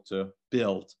difficult to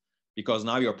build because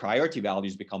now your priority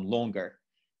values become longer.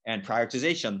 And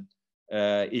prioritization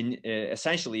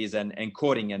essentially is an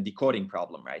encoding and decoding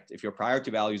problem, right? If your priority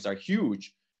values are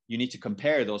huge, you need to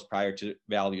compare those priority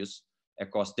values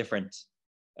across different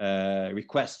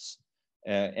requests.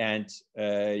 And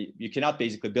you cannot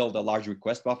basically build a large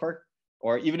request buffer,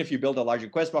 or even if you build a large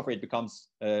request buffer, it becomes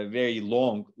a very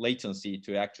long latency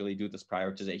to actually do this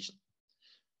prioritization.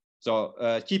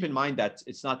 So keep in mind that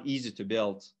it's not easy to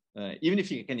build, even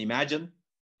if you can imagine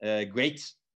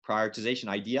great prioritization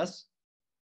ideas,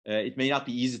 it may not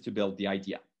be easy to build the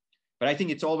idea. But I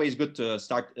think it's always good to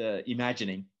start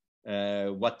imagining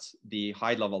what the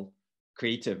high-level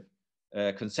creative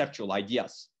conceptual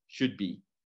ideas should be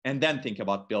and then think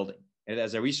about building. And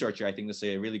as a researcher, I think this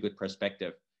is a really good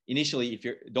perspective. Initially, if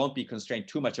you don't be constrained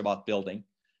too much about building,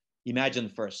 imagine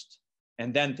first,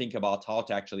 and then think about how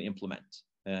to actually implement.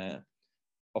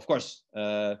 Of course,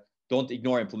 don't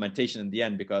ignore implementation in the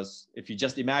end, because if you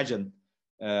just imagine,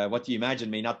 what you imagine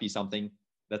may not be something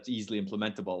that's easily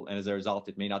implementable, and as a result,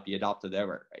 it may not be adopted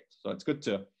ever, right? So it's good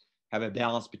to have a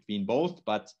balance between both,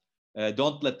 but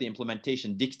don't let the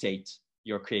implementation dictate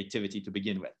your creativity to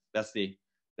begin with.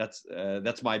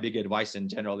 That's my big advice in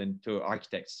general to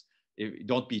architects.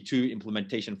 Don't be too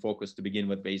implementation focused to begin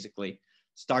with. Basically,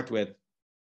 start with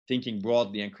thinking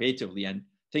broadly and creatively, and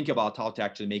think about how to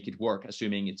actually make it work,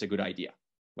 assuming it's a good idea.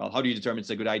 Well, how do you determine it's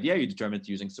a good idea? You determine it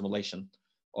using simulation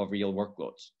of real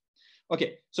workloads.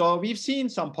 Okay, so we've seen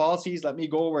some policies. Let me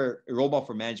go over row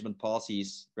buffer management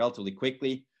policies relatively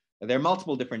quickly. There are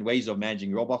multiple different ways of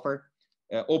managing row buffer.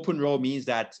 Open row means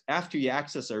that after you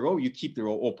access a row, you keep the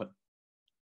row open.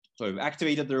 So you've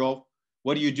activated the row.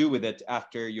 What do you do with it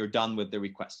after you're done with the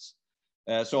requests?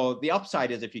 So the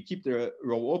upside is if you keep the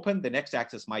row open, the next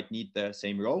access might need the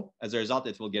same row. As a result,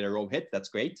 it will get a row hit. That's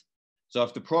great. So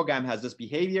if the program has this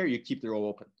behavior, you keep the row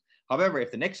open. However,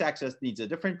 if the next access needs a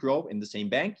different row in the same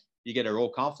bank, you get a row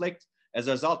conflict. As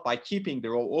a result, by keeping the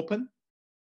row open,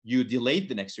 you delayed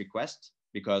the next request,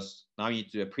 because now you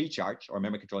need to do a pre-charge, or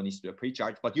memory controller needs to do a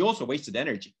pre-charge, but you also wasted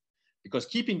energy, because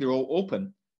keeping the row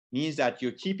open means that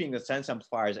you're keeping the sense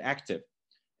amplifiers active.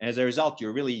 And as a result,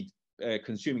 you're really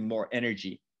consuming more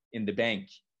energy in the bank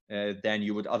than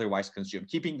you would otherwise consume.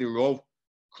 Keeping the row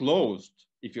closed,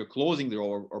 if you're closing the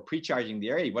row or pre-charging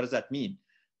the array, what does that mean?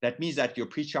 That means that you're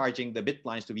pre-charging the bit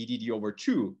lines to VDD over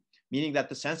 2, meaning that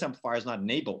the sense amplifier is not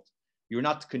enabled. You're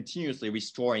not continuously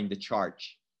restoring the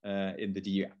charge in the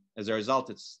DRAM. As a result,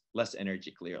 it's less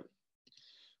energy, clearly.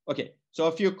 Okay, so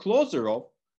if you close the row,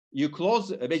 you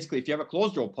close, basically, if you have a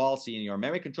closed row policy in your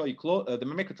memory control, the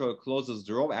memory controller closes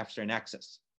the row after an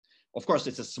access. Of course,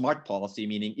 it's a smart policy,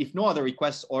 meaning if no other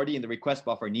requests already in the request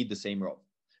buffer need the same row.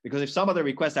 Because if some other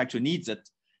request actually needs it,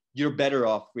 you're better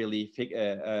off really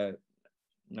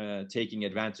taking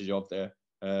advantage of the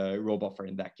row buffer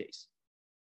in that case.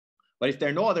 But if there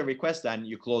are no other requests, then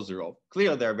you close the row.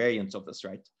 Clearly, there are variants of this,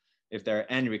 right? If there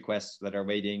are n requests that are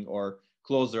waiting, or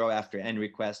close the row after n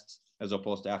requests, as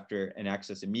opposed to after an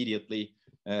access immediately,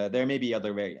 there may be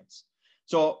other variants.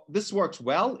 So this works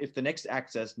well if the next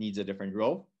access needs a different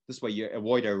row. This way you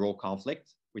avoid a row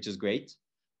conflict, which is great,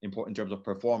 important in terms of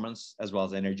performance as well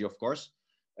as energy, of course.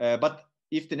 But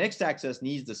if the next access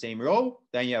needs the same row,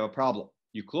 then you have a problem.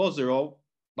 You close the row,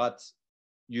 but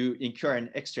you incur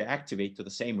an extra activate to the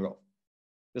same row.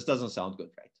 This doesn't sound good,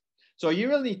 right? So you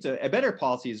really need to, a better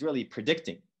policy is really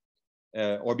predicting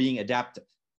or being adaptive,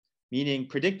 meaning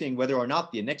predicting whether or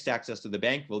not the next access to the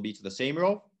bank will be to the same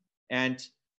row, and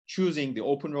choosing the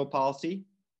open row policy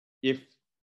if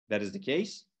that is the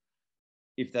case.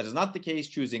 If that is not the case,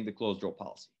 choosing the closed row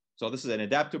policy. So this is an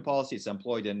adaptive policy. It's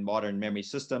employed in modern memory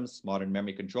systems, modern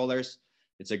memory controllers.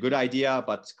 It's a good idea,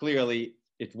 but clearly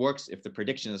it works if the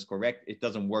prediction is correct. It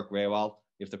doesn't work very well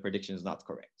if the prediction is not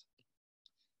correct.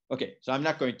 Okay, so I'm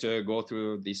not going to go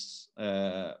through this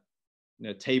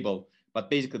table, but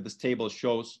basically this table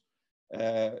shows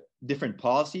different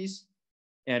policies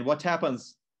and what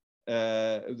happens,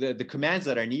 the commands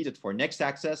that are needed for next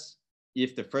access,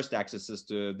 if the first access is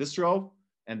to this row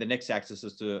and the next access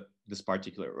is to this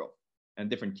particular row, and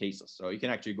different cases. So you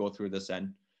can actually go through this,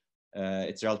 and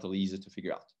it's relatively easy to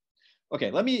figure out.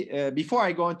 Okay, let me, before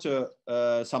I go into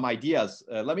some ideas,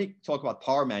 let me talk about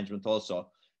power management also.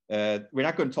 We're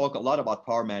not going to talk a lot about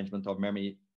power management of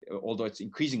memory, although it's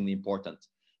increasingly important.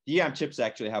 DRAM chips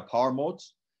actually have power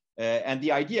modes, and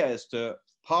the idea is to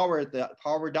power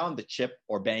down the chip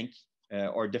or bank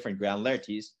or different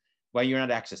granularities when you're not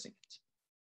accessing it.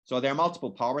 So there are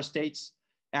multiple power states.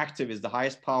 Active is the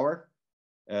highest power.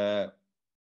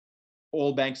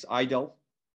 All banks idle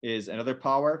is another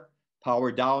power.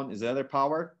 Power down is another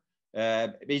power.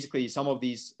 Basically, some of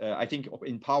these, I think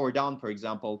in power down, for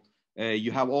example,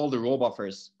 you have all the row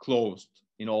buffers closed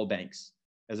in all banks.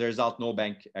 As a result, no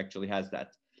bank actually has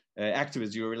that. Active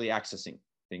is you're really accessing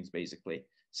things, basically.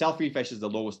 Self-refresh is the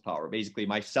lowest power. Basically,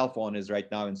 my cell phone is right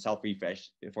now in self-refresh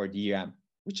for DRAM,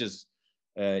 which is,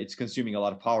 it's consuming a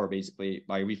lot of power, basically,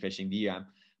 by refreshing DRAM.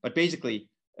 But basically,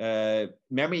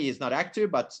 memory is not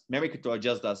active, but memory controller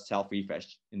just does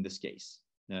self-refresh in this case.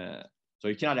 So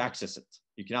you cannot access it.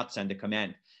 You cannot send a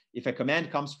command. If a command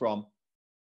comes from,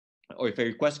 or if a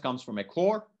request comes from a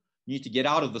core, you need to get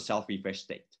out of the self-refresh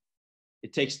state.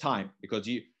 It takes time because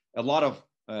a lot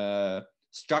of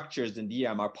structures in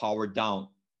DRAM are powered down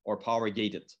or power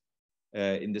gated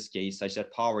in this case, such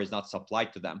that power is not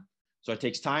supplied to them. So it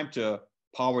takes time to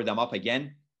power them up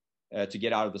again to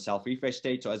get out of the self-refresh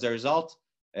state. So as a result,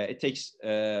 it takes,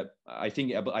 I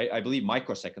believe,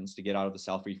 microseconds to get out of the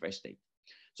self-refresh state.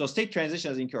 So state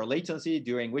transitions incur latency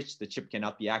during which the chip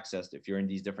cannot be accessed if you're in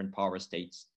these different power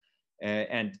states.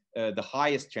 And the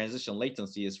highest transition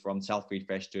latency is from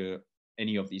self-refresh to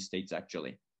any of these states,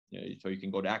 actually. So you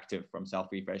can go to active from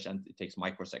self-refresh, and it takes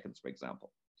microseconds, for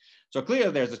example. So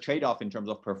clearly, there's a trade-off in terms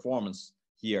of performance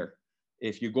here.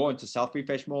 If you go into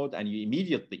self-refresh mode and you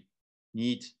immediately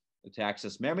need to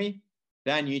access memory,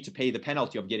 then you need to pay the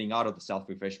penalty of getting out of the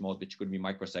self-refresh mode, which could be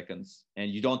microseconds,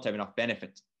 and you don't have enough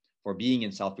benefit for being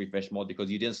in self-refresh mode because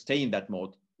you didn't stay in that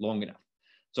mode long enough.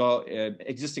 So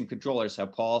existing controllers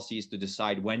have policies to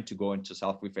decide when to go into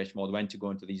self-refresh mode, when to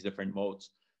go into these different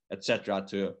modes, etc.,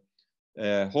 to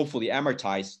hopefully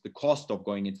amortize the cost of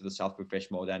going into the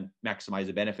self-refresh mode and maximize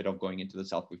the benefit of going into the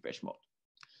self-refresh mode.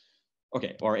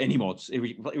 Okay, or any modes.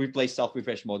 Replace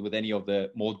self-refresh mode with any of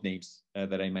the mode names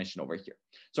that I mentioned over here.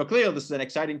 So clearly, this is an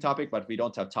exciting topic, but we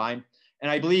don't have time. And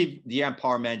I believe DRAM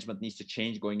power management needs to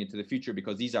change going into the future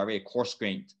because these are very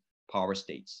coarse-grained power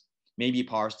states. Maybe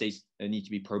power states need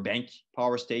to be per bank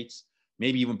power states,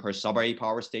 maybe even per subarray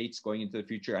power states going into the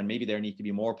future, and maybe there need to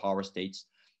be more power states.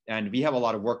 And we have a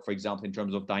lot of work, for example, in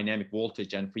terms of dynamic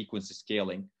voltage and frequency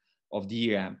scaling of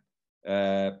DRAM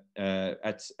at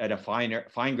a fine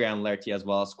granularity as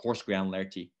well as coarse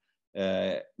granularity,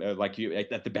 like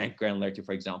at the bank granularity,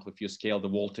 for example. If you scale the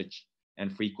voltage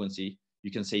and frequency, you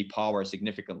can save power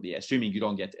significantly, assuming you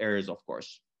don't get errors, of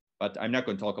course. But I'm not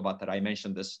going to talk about that. I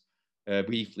mentioned this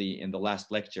briefly in the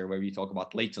last lecture where we talk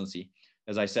about latency.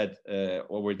 As I said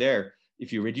over there,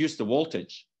 if you reduce the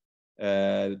voltage,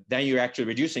 then you're actually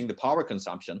reducing the power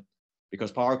consumption,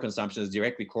 because power consumption is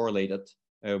directly correlated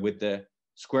with the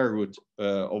square root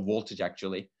of voltage,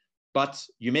 actually. But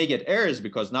you may get errors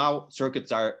because now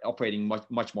circuits are operating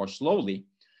much more slowly.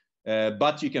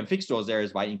 But you can fix those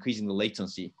errors by increasing the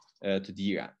latency to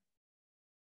DRAM.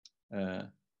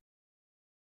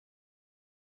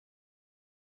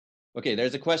 Okay,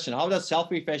 there's a question. How does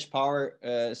self-refresh power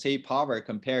save power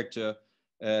compared to?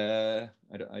 I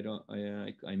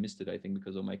missed it, I think,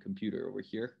 because of my computer over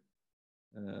here.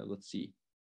 Let's see.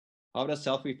 How does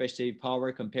self-refresh save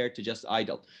power compared to just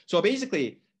idle? So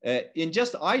basically, in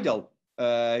just idle,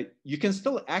 you can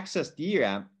still access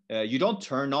DRAM. You don't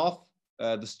turn off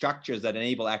the structures that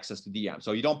enable access to DRAM.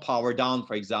 So you don't power down,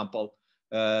 for example,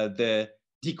 the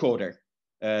decoder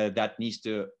that needs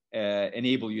to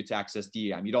enable you to access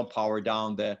DRAM. You don't power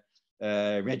down the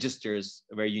registers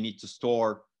where you need to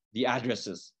store the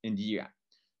addresses in DRAM.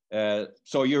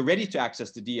 So you're ready to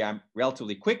access the DRAM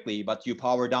relatively quickly, but you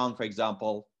power down, for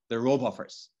example, the row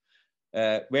buffers.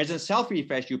 Whereas in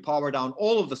self-refresh, you power down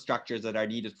all of the structures that are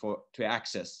needed to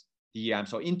access DRAM.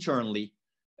 So internally,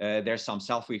 there's some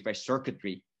self-refresh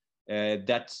circuitry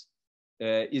that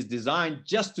is designed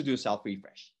just to do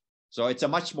self-refresh. So it's a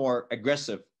much more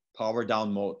aggressive power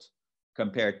down mode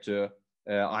compared to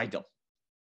idle.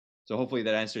 So hopefully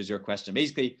that answers your question.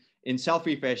 Basically, in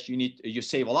self-refresh, you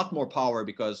save a lot more power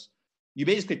because you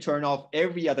basically turn off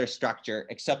every other structure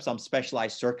except some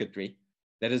specialized circuitry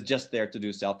that is just there to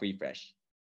do self-refresh.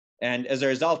 And as a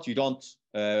result, you don't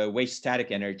waste static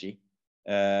energy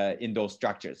in those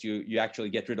structures. You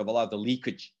actually get rid of a lot of the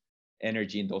leakage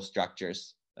energy in those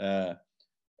structures.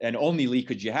 And only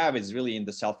leakage you have is really in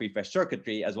the self-refresh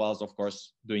circuitry, as well as, of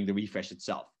course, doing the refresh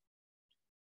itself.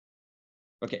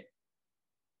 Okay.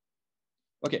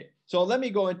 Okay, so let me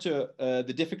go into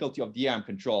the difficulty of DRAM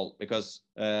control, because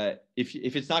if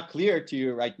it's not clear to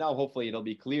you right now, hopefully it'll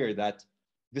be clear that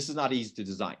this is not easy to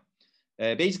design.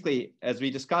 Basically, as we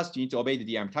discussed, you need to obey the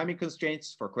DRAM timing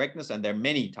constraints for correctness, and there are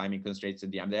many timing constraints in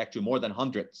DRAM. There are actually more than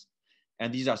hundreds.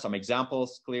 And these are some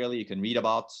examples, clearly, you can read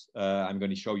about. I'm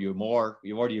going to show you more.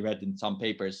 We've already read in some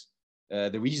papers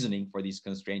the reasoning for these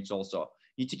constraints also.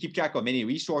 You need to keep track of many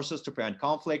resources to prevent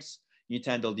conflicts. You need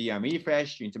to handle DRAM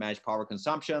refresh. You need to manage power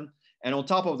consumption. And on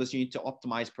top of this, you need to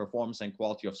optimize performance and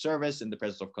quality of service in the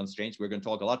presence of constraints. We're going to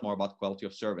talk a lot more about quality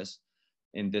of service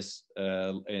in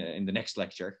the next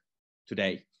lecture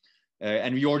today.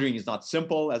 And reordering is not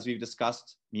simple, as we've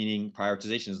discussed, meaning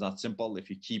prioritization is not simple if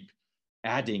you keep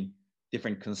adding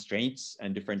different constraints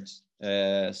and different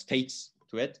states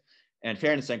to it. And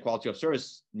fairness and quality of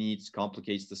service needs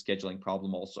complicates the scheduling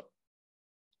problem also.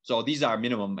 So these are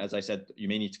minimum. As I said, you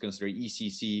may need to consider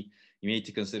ECC, you may need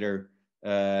to consider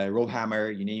rowhammer,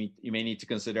 you may need to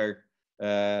consider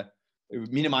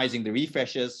minimizing the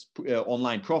refreshes,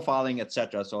 online profiling,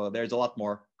 etc. So there's a lot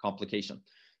more complication.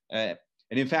 And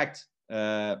in fact,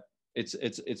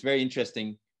 it's very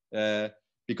interesting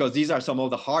because these are some of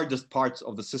the hardest parts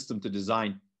of the system to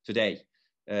design today.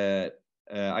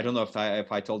 I don't know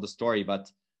if I told the story,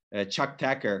 but Chuck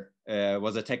Tacker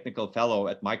was a technical fellow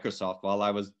at Microsoft while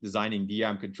I was designing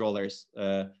DRAM controllers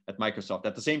at Microsoft.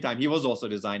 At the same time, he was also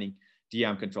designing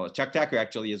DRAM controllers. Chuck Tacker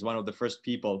actually is one of the first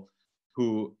people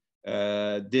who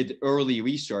did early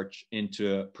research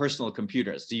into personal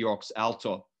computers. Xerox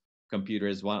Alto computer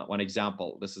is one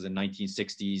example. This is in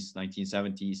 1960s,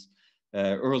 1970s,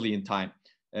 early in time.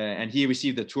 And he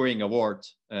received the Turing Award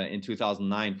in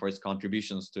 2009 for his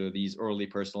contributions to these early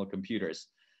personal computers.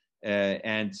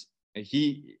 And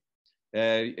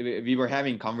we were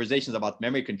having conversations about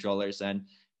memory controllers, and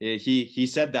he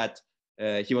said that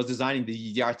he was designing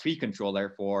the DDR3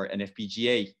 controller for an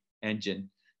FPGA engine.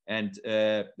 And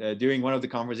during one of the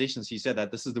conversations, he said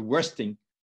that this is the worst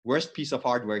piece of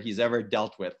hardware he's ever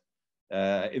dealt with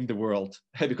in the world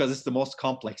because it's the most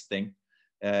complex thing.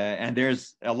 And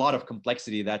there's a lot of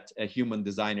complexity that a human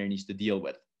designer needs to deal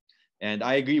with. And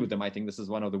I agree with them. I think this is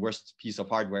one of the worst piece of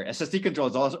hardware. SSD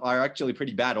controllers are actually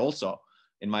pretty bad also,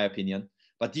 in my opinion.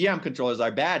 But DRAM controllers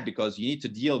are bad because you need to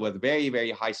deal with very,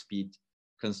 very high speed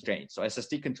constraints. So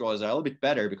SSD controllers are a little bit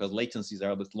better because latencies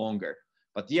are a bit longer.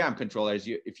 But DRAM controllers,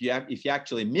 if you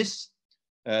actually miss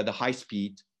the high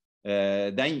speed,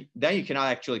 then you cannot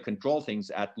actually control things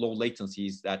at low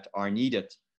latencies that are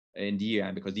needed in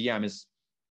DRAM, because DRAM is,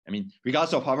 I mean,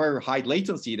 regardless of however high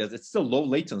latency it is, it's still low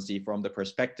latency from the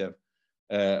perspective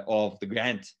of the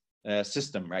grand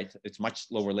system, right? It's much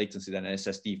lower latency than an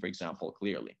SSD, for example,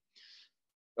 clearly.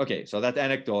 Okay, so that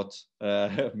anecdote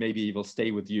maybe will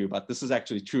stay with you, but this is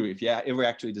actually true. If you ever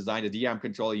actually design a DRAM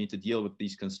controller, you need to deal with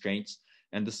these constraints.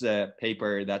 And this is a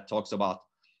paper that talks about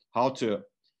how to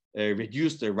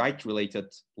reduce the write-related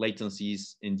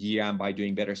latencies in DRAM by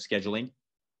doing better scheduling,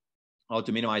 how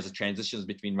to minimize the transitions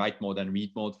between write mode and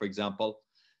read mode, for example.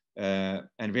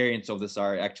 And variants of this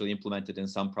are actually implemented in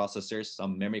some processors,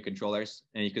 some memory controllers.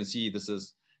 And you can see this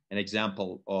is an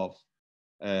example of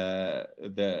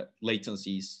the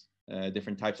latencies,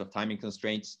 different types of timing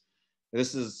constraints.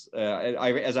 This is,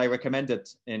 as I recommended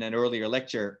in an earlier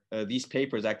lecture, these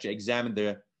papers actually examine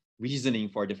the reasoning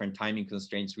for different timing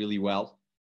constraints really well.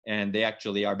 And they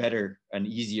actually are better and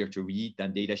easier to read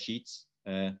than data sheets.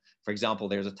 For example,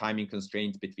 there's a timing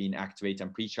constraint between activate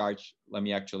and pre-charge. Let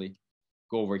me actually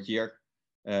go over here.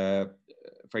 For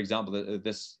example,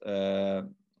 this paper,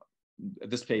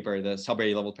 the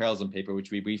subarray level parallelism paper, which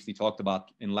we briefly talked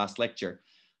about in last lecture,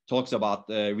 talks about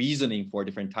the reasoning for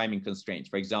different timing constraints.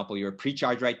 For example, you're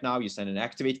pre-charge right now, you send an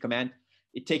activate command.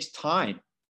 It takes time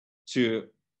to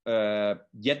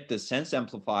get the sense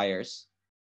amplifiers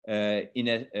to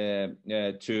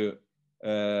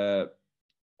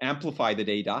amplify the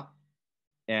data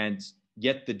and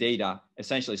get the data,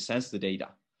 essentially sense the data.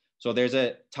 So there's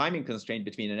a timing constraint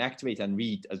between an activate and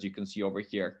read, as you can see over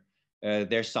here.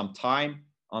 There's some time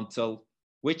until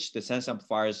which the sense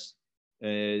amplifiers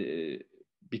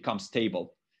become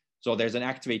stable. So there's an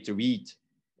activate to read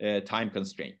time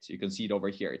constraint. You can see it over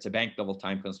here. It's a bank level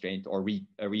time constraint or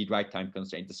read-write time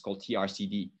constraint. It's called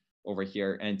TRCD over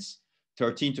here. And it's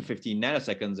 13 to 15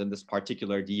 nanoseconds in this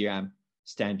particular DRAM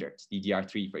standard,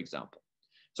 DDR3, for example.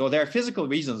 So there are physical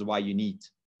reasons why you need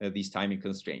these timing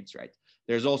constraints, right?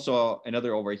 There's also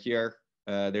another over here.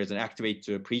 There's an activate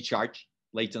to pre-charge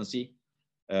latency.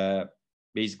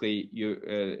 Basically,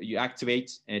 you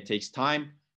activate, and it takes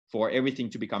time for everything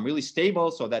to become really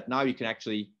stable so that now you can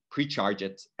actually pre-charge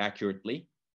it accurately.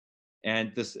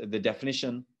 And the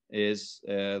definition is,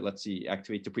 let's see,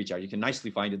 activate to pre-charge. You can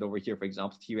nicely find it over here. For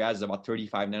example, TRAS is about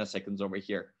 35 nanoseconds over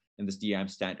here in this DRAM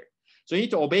standard. So you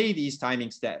need to obey these timing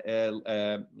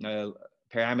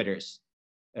parameters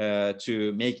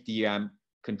to make DRAM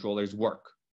controllers work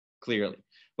clearly.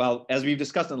 Well, as we've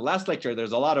discussed in the last lecture,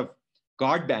 there's a lot of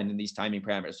guard band in these timing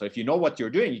parameters. So if you know what you're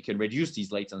doing, you can reduce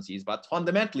these latencies. But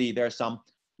fundamentally, there's some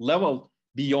level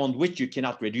beyond which you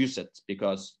cannot reduce it,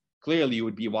 because clearly you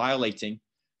would be violating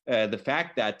the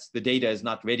fact that the data is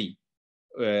not ready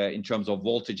in terms of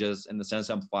voltages and the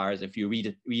sense amplifiers if you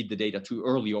read the data too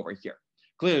early over here.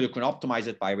 Clearly, you can optimize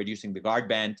it by reducing the guard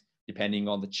band, depending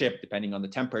on the chip, depending on the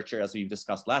temperature, as we've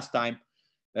discussed last time.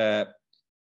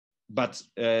 But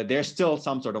there's still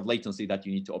some sort of latency that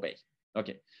you need to obey.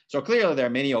 Okay, so clearly there are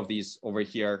many of these over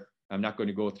here. I'm not going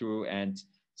to go through, and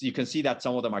so you can see that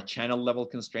some of them are channel level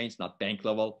constraints, not bank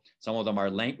level. Some of them are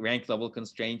rank level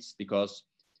constraints, because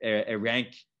a rank,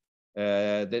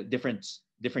 the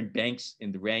different banks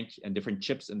in the rank and different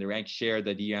chips in the rank share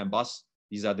the DRAM bus.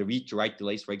 These are the read to write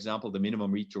delays. For example, the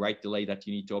minimum read to write delay that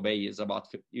you need to obey is about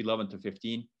 11 to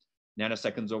 15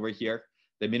 nanoseconds over here.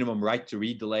 The minimum write to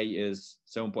read delay is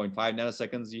 7.5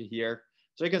 nanoseconds here.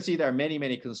 So you can see there are many,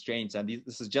 many constraints, and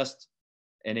this is just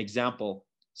an example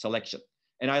selection.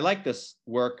 And I like this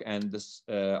work and this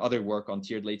other work on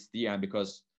tiered latency DRAM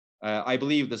because I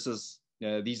believe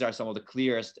these are some of the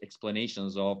clearest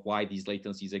explanations of why these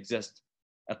latencies exist,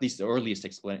 at least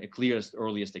the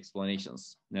clearest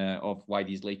explanations of why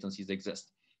these latencies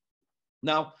exist.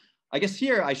 Now, I guess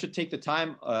here I should take the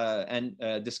time and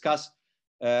discuss,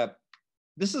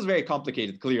 this is very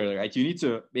complicated, clearly, right? You need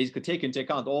to basically take into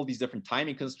account all these different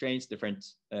timing constraints,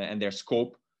 and their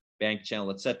scope, bank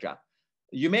channel, etc.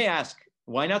 You may ask,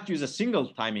 why not use a single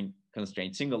timing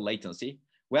constraint, single latency?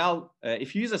 Well,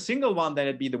 if you use a single one, then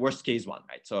it'd be the worst case one,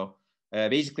 right? So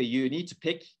basically you need to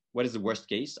pick what is the worst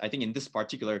case. I think in this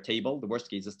particular table, the worst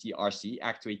case is TRC,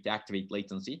 activate to activate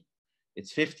latency.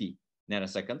 It's 50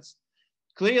 nanoseconds.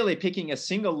 Clearly picking a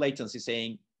single latency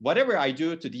saying, whatever I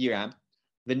do to DRAM,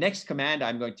 the next command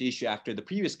I'm going to issue after the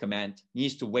previous command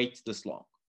needs to wait this long.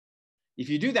 If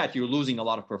you do that, you're losing a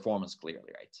lot of performance,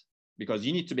 clearly, right? Because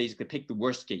you need to basically pick the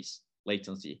worst case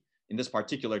latency. In this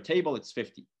particular table, it's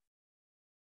 50.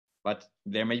 But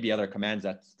there may be other commands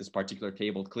that this particular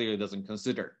table clearly doesn't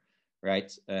consider,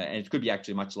 right? And it could be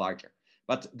actually much larger.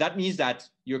 But that means that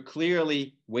you're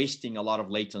clearly wasting a lot of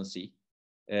latency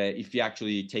if you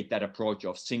actually take that approach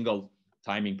of single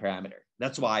timing parameter.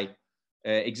 That's why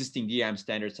existing DRAM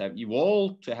standards have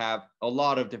evolved to have a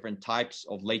lot of different types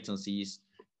of latencies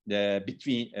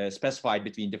specified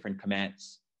between different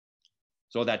commands,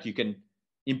 so that you can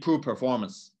improve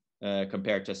performance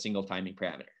compared to a single timing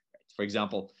parameter. Right? For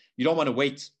example, you don't want to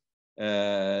wait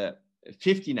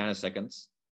 50 nanoseconds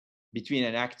between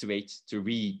an activate to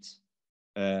read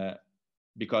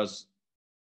because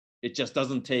it just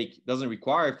doesn't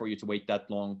require for you to wait that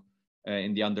long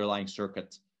in the underlying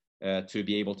circuit to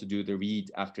be able to do the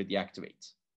read after the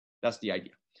activate. That's the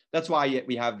idea. That's why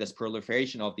we have this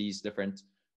proliferation of these different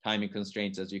timing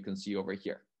constraints, as you can see over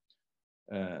here.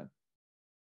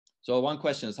 So one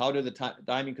question is, how do the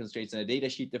timing constraints in a data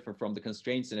sheet differ from the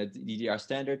constraints in a DDR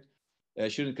standard?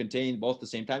 Shouldn't contain both at the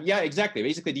same time? Yeah, exactly.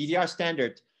 Basically, DDR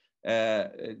standard,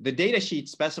 the data sheet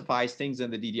specifies things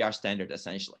in the DDR standard,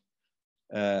 essentially.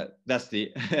 That's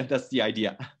the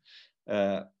idea.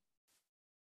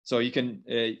 So you can,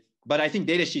 but I think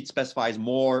data sheet specifies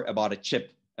more about a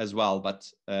chip as well.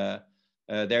 But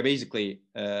they're basically,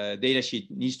 data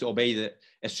sheet needs to obey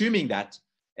assuming that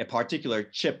a particular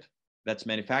chip that's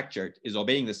manufactured is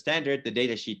obeying the standard, the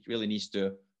data sheet really needs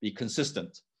to be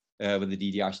consistent with the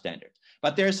DDR standard.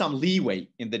 But there's some leeway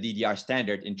in the DDR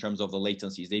standard in terms of the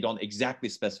latencies. They don't exactly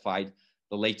specify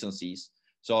the latencies.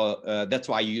 So that's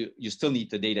why you still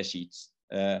need the data sheets.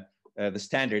 The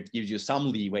standard gives you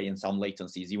some leeway in some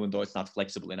latencies, even though it's not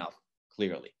flexible enough,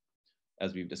 clearly,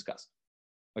 as we've discussed.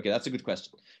 Okay, that's a good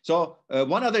question. So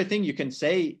one other thing you can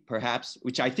say, perhaps,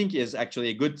 which I think is actually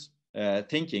a good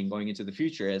thinking going into the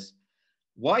future is,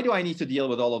 why do I need to deal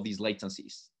with all of these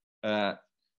latencies?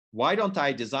 Why don't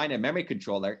I design a memory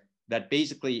controller that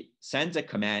basically sends a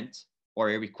command or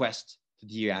a request to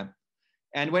DRAM?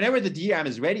 And whenever the DRAM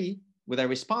is ready with a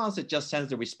response, it just sends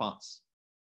the response.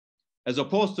 As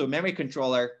opposed to a memory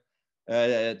controller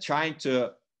trying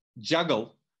to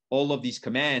juggle all of these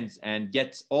commands and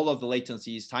get all of the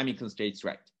latencies, timing constraints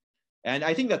right. And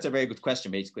I think that's a very good question,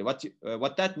 basically.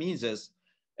 What that means is,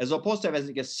 as opposed to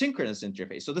having a synchronous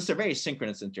interface. So this is a very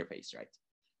synchronous interface, right?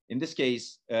 In this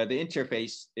case, the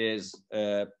interface is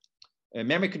a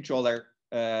memory controller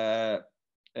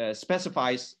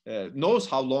specifies, knows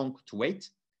how long to wait.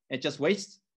 It just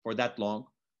waits for that long.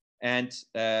 And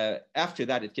after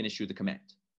that, it can issue the command.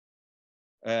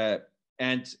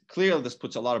 And clearly, this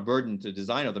puts a lot of burden to the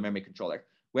design of the memory controller.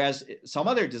 Whereas some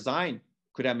other design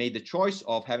could have made the choice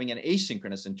of having an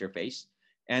asynchronous interface.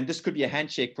 And this could be a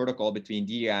handshake protocol between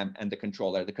DRAM and the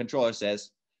controller. The controller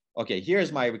says, okay,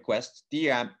 here's my request.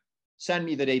 DRAM, send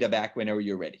me the data back whenever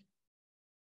you're ready.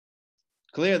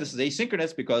 Clearly, this is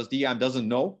asynchronous because DRAM doesn't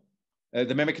know,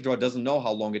 the memory controller doesn't know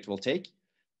how long it will take.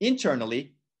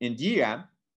 Internally, in DRAM,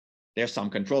 there's some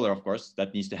controller, of course,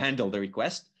 that needs to handle the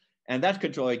request. And that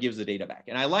controller gives the data back.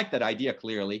 And I like that idea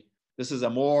clearly. This is a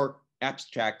more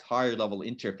abstract, higher level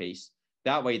interface.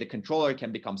 That way, the controller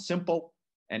can become simple.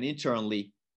 And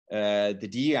internally, the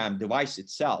DRAM device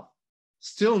itself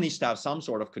still needs to have some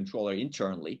sort of controller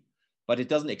internally, but it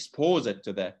doesn't expose it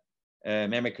to the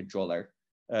memory controller.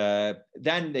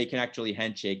 Then they can actually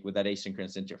handshake with that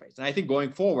asynchronous interface. And I think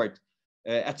going forward,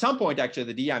 at some point,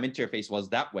 actually, the DRAM interface was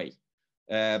that way.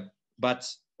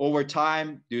 But over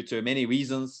time, due to many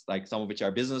reasons, like some of which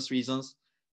are business reasons,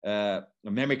 the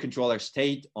memory controller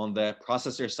stayed on the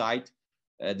processor side,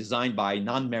 designed by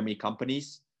non-memory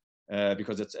companies,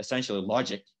 because it's essentially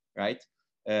logic, right?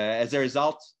 As a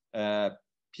result,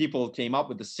 people came up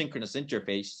with the synchronous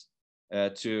interface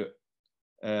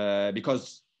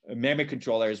because memory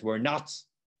controllers were not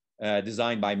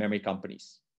designed by memory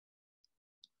companies.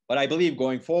 But I believe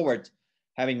going forward,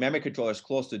 having memory controllers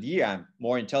close to DRAM,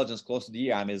 more intelligence close to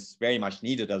DRAM is very much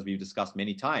needed, as we've discussed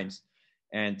many times.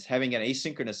 And having an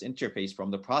asynchronous interface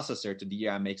from the processor to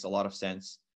DRAM makes a lot of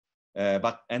sense.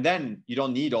 And then you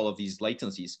don't need all of these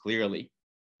latencies, clearly,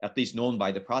 at least known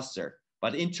by the processor.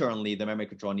 But internally, the memory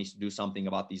controller needs to do something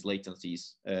about these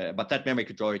latencies. But that memory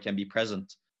controller can be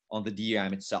present on the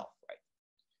DRAM itself, right?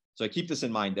 So keep this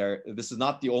in mind. This is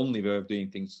not the only way of doing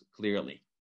things, clearly.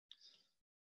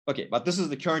 Okay, but this is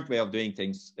the current way of doing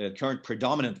things, current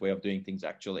predominant way of doing things,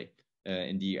 actually,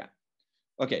 in DRAM.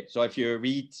 Okay, so if you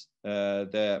read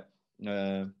the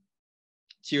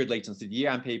tiered latency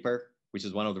DRAM paper, which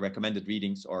is one of the recommended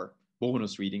readings or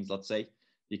bonus readings, let's say,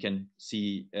 you can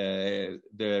see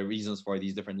the reasons for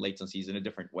these different latencies in a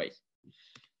different way.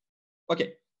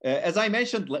 Okay, as I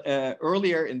mentioned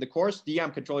earlier in the course,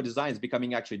 DRAM controller design is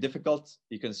becoming actually difficult.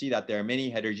 You can see that there are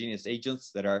many heterogeneous agents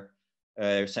that are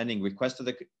sending requests to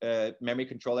the memory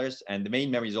controllers, and the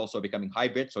main memory is also becoming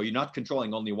hybrid. So you're not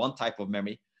controlling only one type of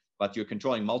memory, but you're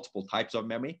controlling multiple types of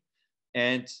memory.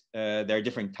 And there are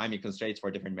different timing constraints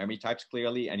for different memory types,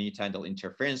 clearly, and you need to handle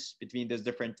interference between these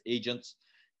different agents.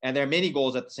 And there are many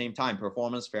goals at the same time: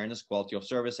 performance, fairness, quality of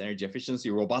service, energy efficiency,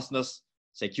 robustness,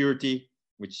 security,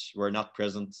 which were not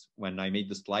present when I made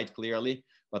the slide, clearly,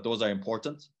 but those are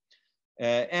important.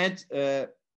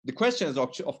 The question is,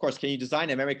 of course, can you design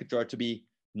a memory controller to be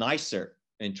nicer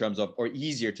in terms of, or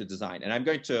easier to design? And I'm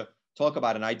going to talk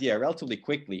about an idea relatively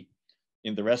quickly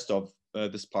in the rest of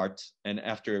this part. And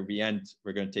after we end,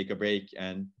 we're going to take a break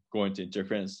and go into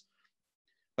interference.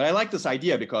 But I like this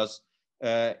idea because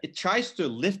it tries to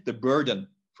lift the burden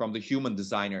from the human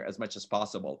designer as much as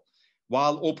possible,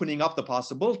 while opening up the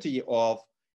possibility of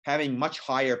having much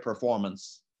higher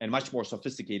performance and much more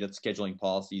sophisticated scheduling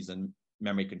policies and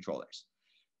memory controllers.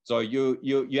 So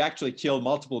you actually kill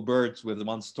multiple birds with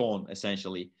one stone,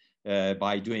 essentially,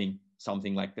 by doing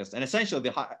something like this. And essentially,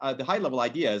 the high level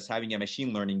idea is having a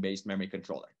machine learning based memory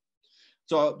controller.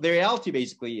 So the reality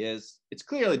basically is it's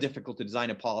clearly difficult to design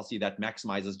a policy that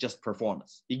maximizes just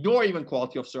performance. Ignore even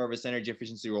quality of service, energy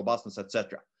efficiency, robustness,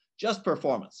 etc. Just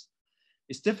performance.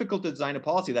 It's difficult to design a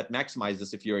policy that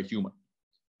maximizes if you're a human,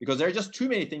 because there are just too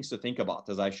many things to think about,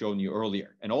 as I've shown you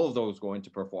earlier, and all of those go into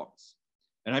performance.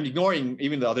 And I'm ignoring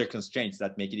even the other constraints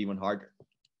that make it even harder.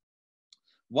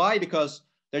 Why? Because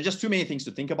there are just too many things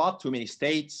to think about, too many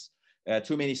states,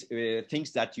 too many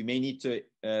things that you may need to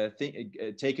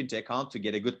take into account to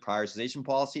get a good prioritization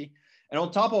policy. And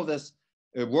on top of this,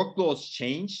 workloads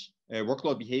change,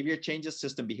 workload behavior changes,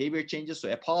 system behavior changes. So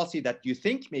a policy that you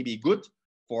think may be good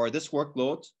for this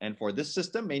workload and for this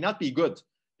system may not be good,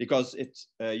 because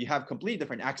you have completely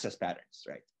different access patterns,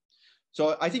 right?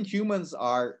 So I think humans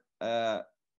are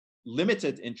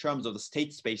limited in terms of the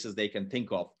state spaces they can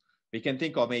think of. We can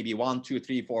think of maybe 1, 2,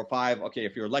 3, 4, 5. Okay,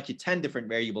 if you're lucky, 10 different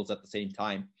variables at the same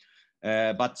time.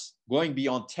 But going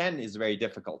beyond 10 is very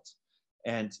difficult.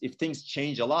 And if things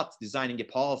change a lot, designing a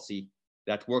policy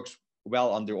that works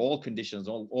well under all conditions,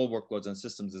 all workloads and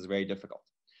systems is very difficult.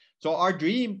 So our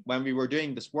dream when we were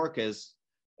doing this work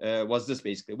was this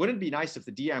basically. Wouldn't it be nice if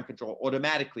the DRAM control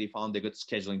automatically found a good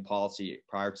scheduling policy,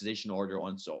 prioritization order,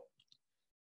 and so on?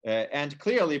 And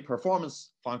clearly,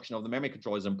 performance function of the memory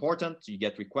control is important. You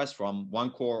get requests from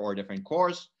one core or different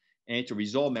cores, and you need to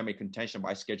resolve memory contention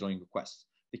by scheduling requests.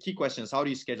 The key question is, how do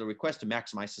you schedule requests to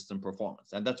maximize system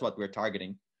performance? And that's what we're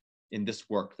targeting in this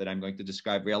work that I'm going to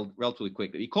describe relatively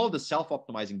quickly. We call this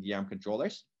self-optimizing DRAM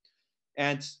controllers.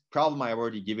 And problem I've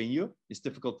already given you, it's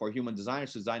difficult for human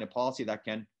designers to design a policy that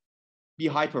can be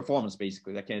high performance,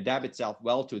 basically, that can adapt itself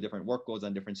well to different workloads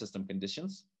and different system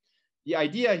conditions. The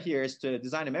idea here is to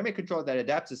design a memory controller that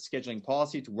adapts its scheduling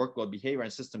policy to workload behavior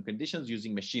and system conditions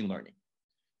using machine learning.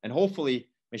 And hopefully,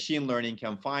 machine learning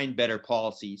can find better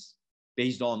policies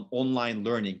based on online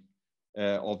learning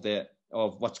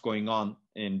of what's going on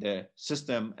in the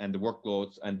system and the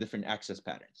workloads and different access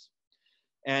patterns.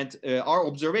 And our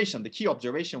observation, the key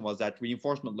observation, was that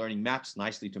reinforcement learning maps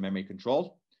nicely to memory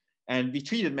control. And we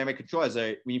treated memory control as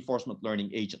a reinforcement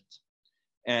learning agent,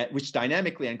 which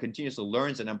dynamically and continuously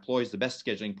learns and employs the best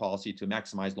scheduling policy to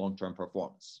maximize long-term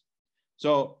performance.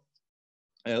 So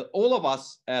all of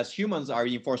us as humans are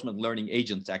reinforcement learning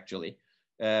agents, actually.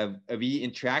 We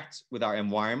interact with our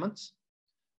environment.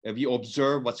 We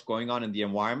observe what's going on in the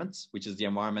environment, which is the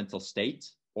environmental state,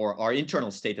 or our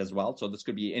internal state as well. So this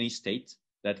could be any state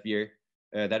that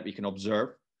we can observe.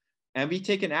 And we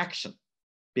take an action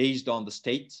based on the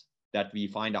state that we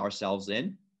find ourselves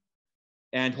in.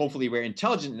 And hopefully we're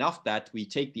intelligent enough that we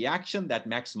take the action that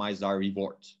maximizes our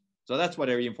reward. So that's what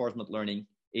a reinforcement learning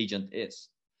agent is.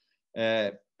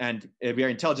 And we are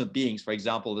intelligent beings. For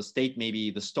example, the state,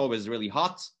 maybe the stove is really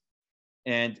hot.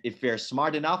 And if we're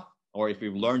smart enough, or if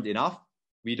we've learned enough,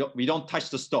 we don't touch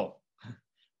the stove.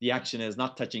 The action is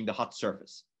not touching the hot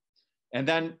surface. And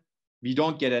then we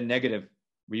don't get a negative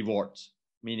reward,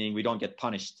 meaning we don't get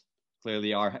punished.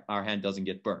 Clearly, our hand doesn't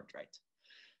get burned,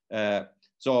 right?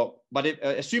 But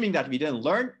assuming that we didn't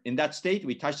learn, in that state,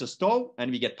 we touch the stove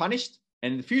and we get punished.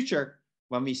 And in the future,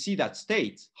 when we see that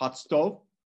state, hot stove,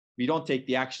 we don't take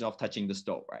the action of touching the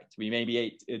stove, right? We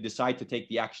maybe decide to take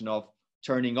the action of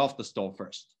turning off the stove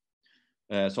first,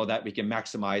 so that we can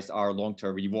maximize our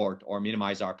long-term reward or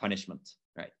minimize our punishment,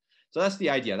 right? So that's the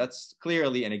idea. That's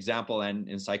clearly an example. And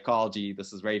in psychology,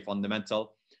 this is very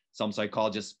fundamental. Some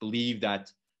psychologists believe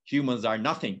that humans are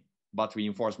nothing but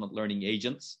reinforcement learning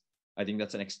agents. I think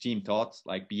that's an extreme thought,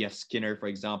 like B.F. Skinner, for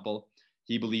example.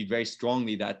 He believed very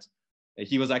strongly that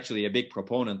he was actually a big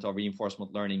proponent of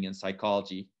reinforcement learning in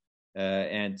psychology.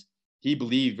 And he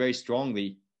believed very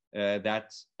strongly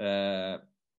that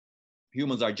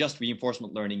humans are just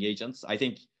reinforcement learning agents. I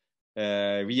think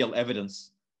real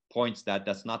evidence points that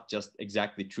that's not just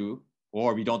exactly true,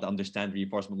 or we don't understand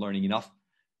reinforcement learning enough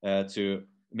to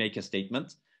make a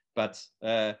statement. But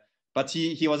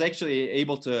he was actually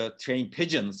able to train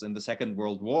pigeons in the Second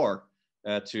World War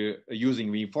to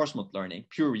using reinforcement learning,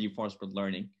 pure reinforcement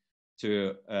learning,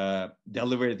 to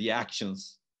deliver the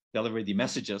actions, deliver the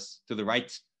messages to the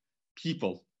right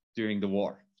people during the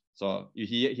war. So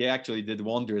he actually did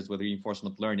wonders with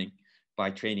reinforcement learning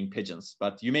by training pigeons.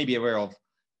 But you may be aware of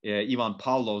Ivan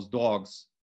Pavlov's dogs.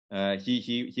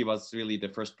 He was really the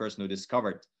first person who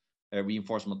discovered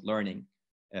reinforcement learning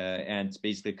and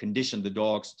basically conditioned the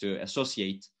dogs to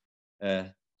associate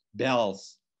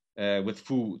bells with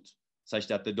food, such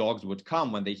that the dogs would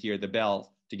come when they hear the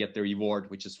bell to get the reward,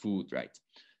 which is food, right?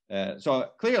 So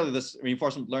clearly this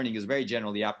reinforcement learning is very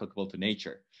generally applicable to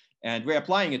nature. And we're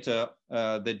applying it to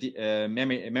the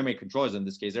memory controllers in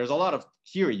this case. There's a lot of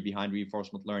theory behind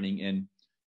reinforcement learning in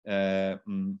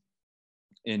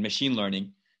machine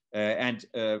learning. And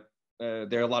there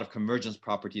are a lot of convergence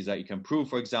properties that you can prove,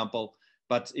 for example.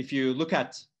 But if you look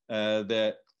at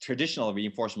the traditional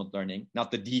reinforcement learning, not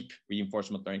the deep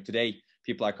reinforcement learning, today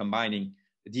people are combining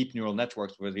deep neural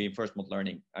networks with reinforcement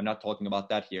learning. I'm not talking about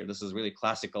that here. This is really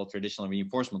classical traditional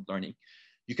reinforcement learning.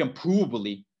 You can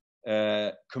provably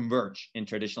converge in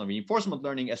traditional reinforcement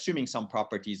learning, assuming some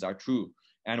properties are true.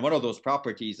 And one of those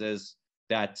properties is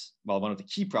that, well, one of the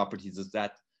key properties is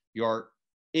that your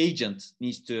agent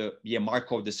needs to be a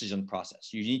Markov decision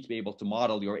process. You need to be able to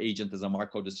model your agent as a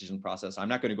Markov decision process. I'm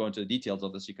not going to go into the details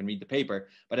of this. You can read the paper,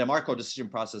 but a Markov decision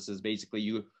process is basically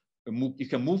you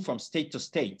can move from state to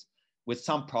state with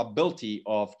some probability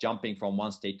of jumping from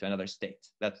one state to another state.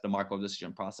 That's the Markov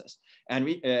decision process. And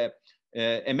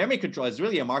a memory control is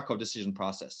really a Markov decision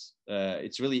process.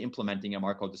 It's really implementing a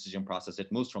Markov decision process.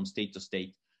 It moves from state to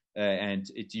state, and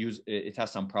it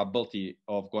has some probability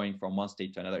of going from one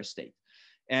state to another state.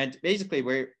 And basically,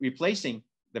 we're replacing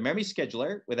the memory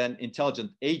scheduler with an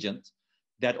intelligent agent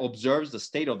that observes the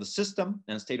state of the system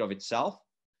and state of itself,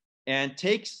 and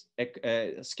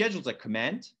schedules a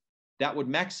command that would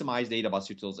maximize data bus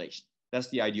utilization. That's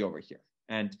the idea over here.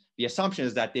 And the assumption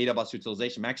is that data bus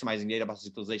utilization, maximizing data bus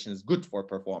utilization, is good for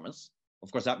performance.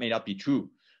 Of course, that may not be true,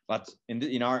 but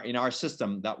in our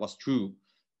system, that was true,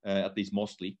 at least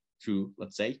mostly true,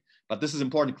 let's say. But this is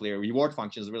important, clear. Reward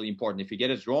function is really important. If you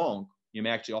get it wrong, you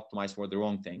may actually optimize for the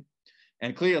wrong thing.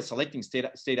 And clearly, selecting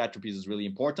state attributes is really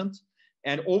important.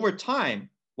 And over time,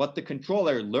 what the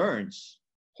controller learns,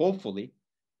 hopefully,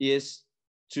 is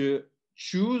to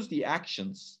choose the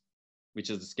actions, which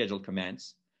is the scheduled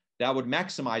commands, that would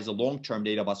maximize the long-term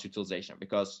data bus utilization.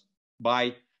 Because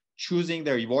by choosing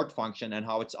the reward function and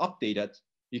how it's updated,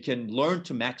 you can learn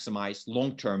to maximize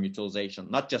long-term utilization,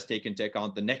 not just take into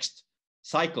account the next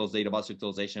cycle's data bus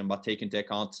utilization, but take into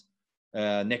account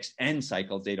next n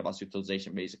cycles data bus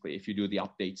utilization, basically, if you do the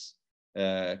updates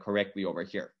correctly over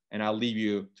here. And I'll leave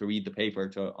you to read the paper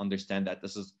to understand that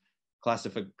this is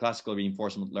classical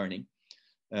reinforcement learning.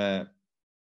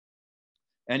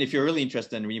 And if you're really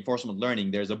interested in reinforcement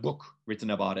learning, there's a book written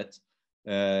about it.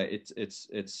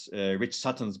 It's Rich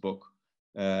Sutton's book.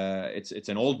 It's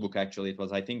an old book, actually. It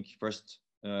was, I think, first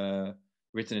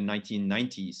written in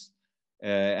 1990s.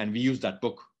 And we used that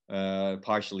book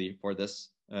partially for this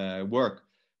work.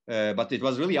 But it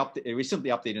was really recently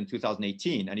updated in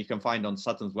 2018, and you can find on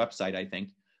Sutton's website, I think.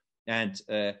 And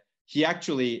he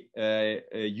actually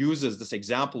uses this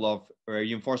example of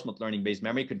reinforcement learning-based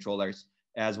memory controllers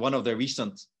as one of the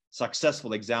recent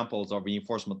successful examples of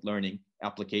reinforcement learning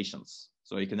applications.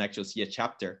 So you can actually see a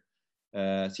chapter,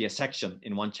 see a section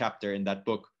in one chapter in that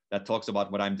book that talks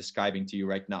about what I'm describing to you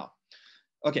right now.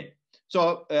 Okay,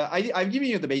 so I'm giving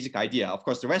you the basic idea. Of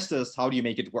course, the rest is how do you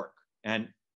make it work? And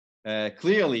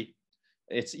clearly,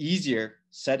 it's easier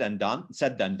said than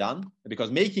done,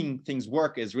 because making things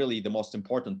work is really the most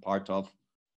important part of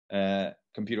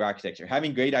computer architecture.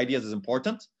 Having great ideas is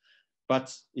important,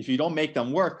 but if you don't make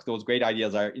them work, those great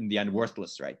ideas are in the end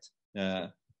worthless, right?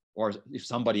 Or if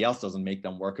somebody else doesn't make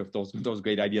them work, if those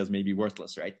great ideas may be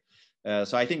worthless, right?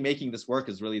 So I think making this work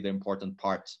is really the important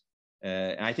part.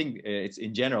 And I think it's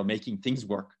in general, making things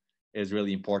work is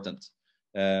really important.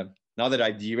 Now that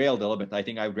I've derailed a little bit, I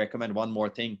think I would recommend one more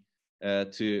thing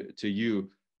to you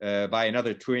by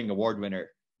another Turing Award winner,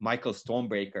 Michael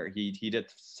Stonebreaker. He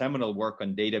did seminal work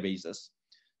on databases,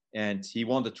 and he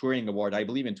won the Turing Award, I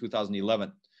believe, in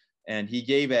 2011. And he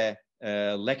gave a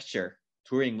lecture,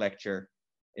 Turing lecture,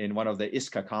 in one of the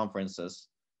ISCA conferences.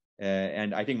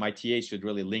 And I think my TA should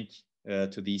really link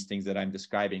to these things that I'm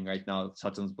describing right now,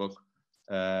 Sutton's book,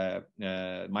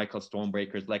 Michael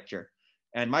Stonebreaker's lecture.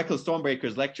 And Michael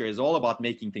Stonebreaker's lecture is all about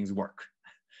making things work.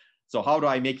 So how do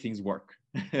I make things work?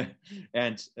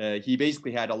 And he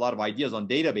basically had a lot of ideas on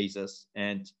databases,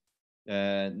 and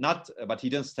but he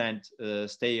didn't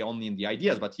stay only in the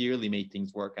ideas, but he really made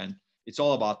things work. And it's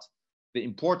all about the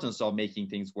importance of making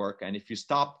things work. And if you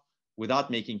stop without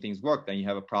making things work, then you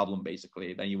have a problem,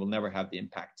 basically. Then you will never have the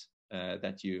impact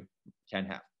that you can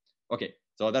have. Okay,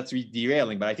 so that's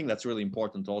derailing, but I think that's really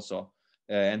important also.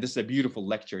 And this is a beautiful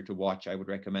lecture to watch. I would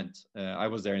recommend. I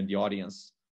was there in the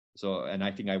audience, and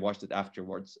I think I watched it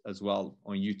afterwards as well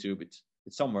on YouTube. It's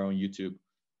somewhere on YouTube,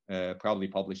 probably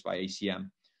published by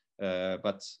ACM.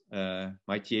 But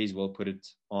my TAs will put it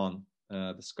on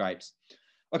the scribes.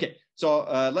 Okay, so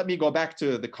let me go back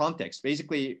to the context.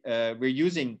 Basically, we're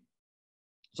using.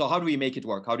 So how do we make it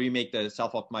work? How do we make the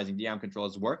self-optimizing DRAM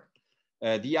controllers work?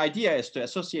 The idea is to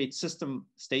associate system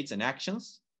states and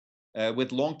actions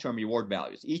with long-term reward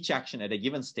values. Each action at a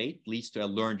given state leads to a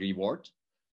learned reward.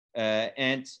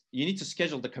 And you need to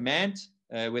schedule the command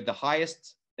with the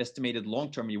highest estimated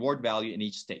long-term reward value in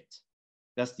each state.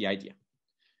 That's the idea.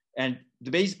 And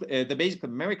the basic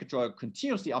memory controller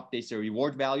continuously updates the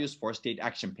reward values for state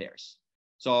action pairs.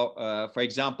 So for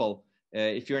example,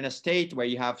 if you're in a state where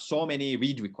you have so many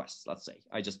read requests, let's say,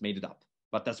 I just made it up,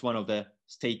 but that's one of the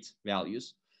state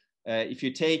values. If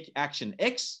you take action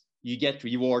X, you get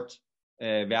reward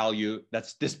value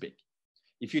that's this big.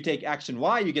 If you take action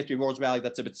Y, you get rewards value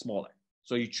that's a bit smaller.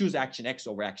 So you choose action X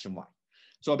over action Y.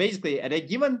 So basically, at a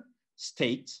given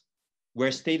state,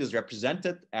 where state is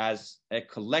represented as a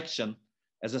collection,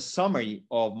 as a summary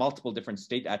of multiple different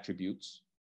state attributes,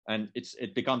 and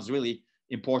it becomes really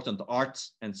important art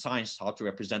and science how to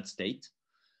represent state,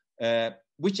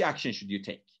 which action should you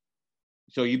take?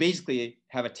 So you basically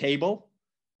have a table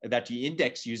that you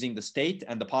index using the state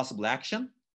and the possible action,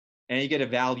 and you get a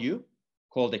value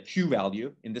called a Q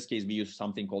value. In this case, we use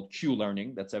something called Q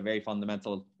learning. That's a very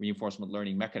fundamental reinforcement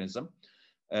learning mechanism.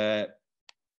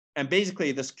 And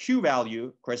basically, this Q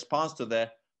value corresponds to the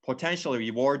potential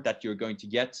reward that you're going to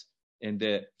get in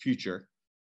the future.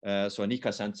 So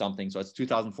Nika sent something. So it's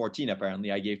 2014,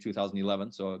 apparently. I gave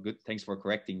 2011. So good. Thanks for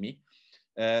correcting me.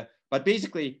 But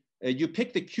basically, you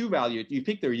pick the Q value. You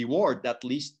pick the reward that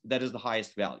is the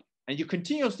highest value. And you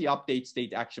continuously update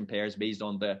state action pairs based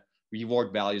on the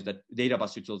reward values, that data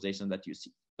bus utilization that you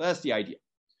see. So that's the idea.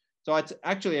 So it's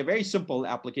actually a very simple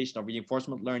application of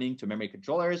reinforcement learning to memory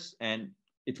controllers, and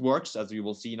it works, as we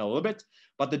will see in a little bit.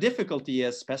 But the difficulty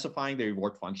is specifying the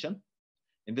reward function.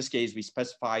 In this case, we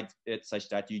specified it such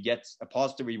that you get a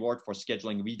positive reward for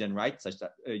scheduling read and write, such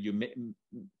that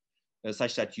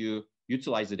you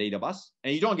utilize the data bus,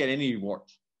 and you don't get any reward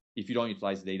if you don't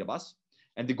utilize the data bus.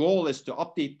 And the goal is to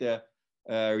update the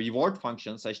reward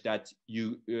function such that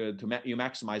you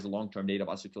maximize the long-term data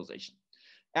bus utilization.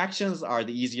 Actions are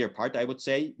the easier part, I would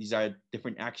say. These are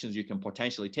different actions you can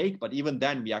potentially take, but even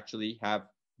then we actually have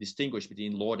distinguished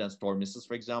between load and store misses,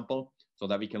 for example, so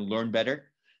that we can learn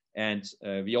better. And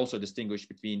we also distinguish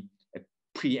between a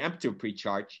preemptive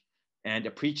precharge and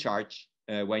a precharge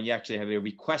when you actually have a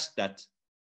request that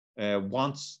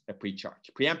wants a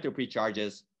precharge. Preemptive precharge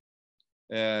is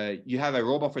you have a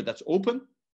row buffer that's open,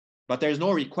 but there's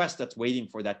no request that's waiting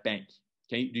for that bank.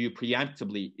 Do you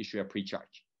preemptively issue a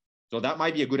precharge? So that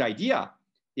might be a good idea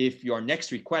if your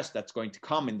next request that's going to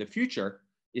come in the future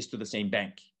is to the same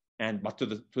bank, but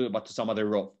to some other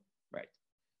row, right?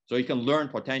 So you can learn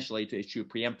potentially to issue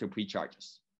preemptive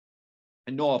precharges.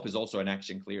 And no-op is also an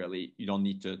action. Clearly, you don't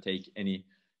need to take any.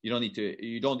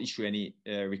 You don't issue any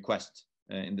request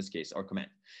in this case, or command.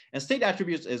 And state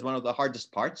attributes is one of the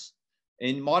hardest parts.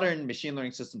 In modern machine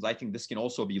learning systems, I think this can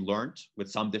also be learned with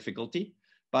some difficulty.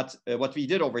 But what we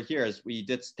did over here is we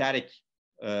did static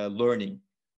learning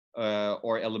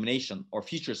or elimination or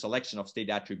feature selection of state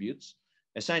attributes.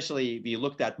 Essentially, we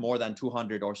looked at more than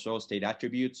 200 or so state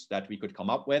attributes that we could come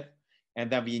up with. And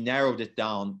then we narrowed it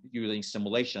down using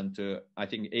simulation to, I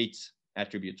think, 8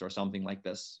 attributes or something like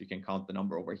this. You can count the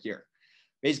number over here.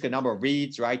 Basically, number of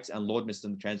reads, writes, and load missed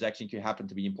in the transaction queue happen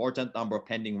to be important. Number of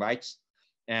pending writes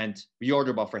and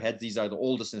reorder buffer heads. These are the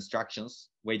oldest instructions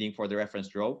waiting for the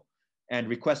reference row. And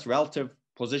request relative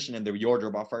position in the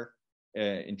reorder buffer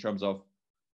in terms of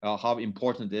how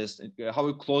important it is,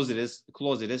 how close it is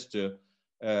to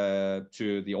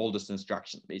the oldest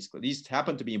instruction. Basically, these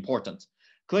happen to be important.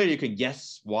 Clearly, you can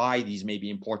guess why these may be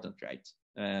important, right?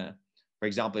 For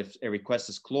example, if a request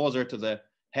is closer to the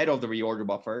head of the reorder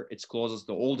buffer, it's closest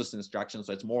to the oldest instruction,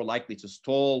 so it's more likely to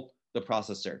stall the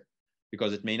processor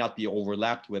because it may not be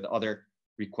overlapped with other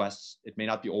requests. It may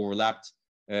not be overlapped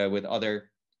with other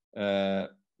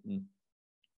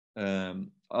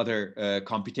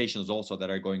computations also that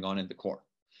are going on in the core.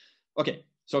 Okay,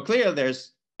 so clearly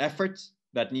there's effort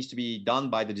that needs to be done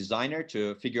by the designer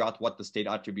to figure out what the state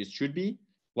attributes should be,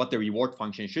 what the reward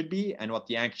function should be, and what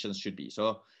the actions should be.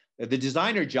 So the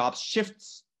designer job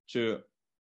shifts to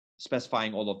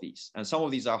specifying all of these. And some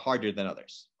of these are harder than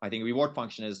others. I think reward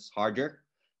function is harder,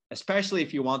 especially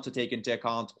if you want to take into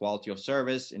account quality of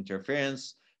service,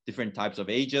 interference, different types of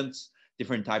agents,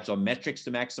 different types of metrics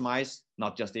to maximize,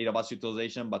 not just data bus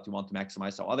utilization, but you want to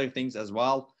maximize some other things as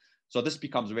well. So this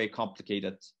becomes very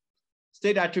complicated.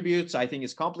 State attributes, I think,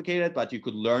 is complicated, but you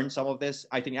could learn some of this.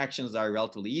 I think actions are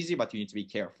relatively easy, but you need to be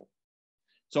careful.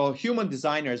 So human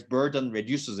designers' burden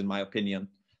reduces, in my opinion,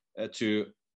 to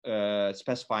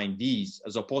specifying these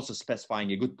as opposed to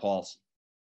specifying a good policy.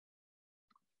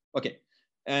 Okay,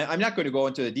 I'm not going to go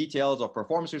into the details of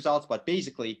performance results, but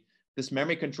basically this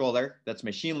memory controller that's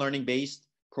machine learning based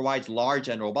provides large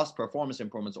and robust performance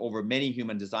improvements over many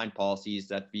human design policies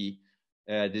that we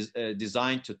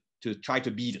designed to try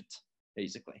to beat it,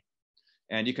 basically.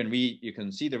 And you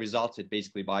can see the results. It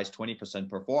basically buys 20%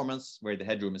 performance where the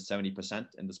headroom is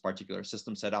 70% in this particular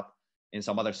system setup. In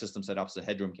some other system setups, the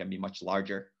headroom can be much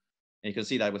larger. And you can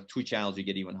see that with 2 channels, you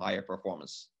get even higher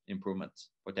performance improvements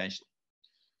potentially.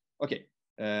 Okay,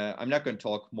 I'm not going to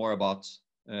talk more about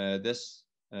this,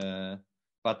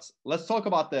 but let's talk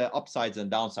about the upsides and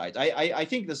downsides. I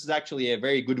think this is actually a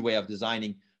very good way of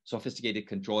designing sophisticated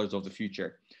controllers of the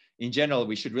future. In general,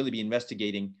 we should really be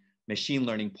investigating machine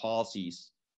learning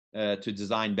policies to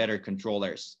design better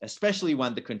controllers, especially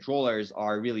when the controllers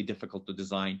are really difficult to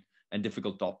design and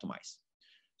difficult to optimize.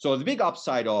 So the big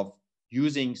upside of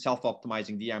using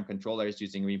self-optimizing DRAM controllers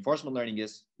using reinforcement learning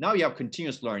is now you have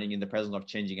continuous learning in the presence of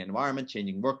changing environment,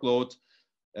 changing workload,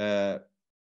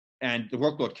 and the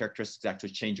workload characteristics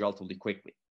actually change relatively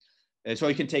quickly. So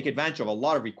you can take advantage of a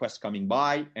lot of requests coming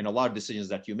by and a lot of decisions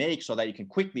that you make so that you can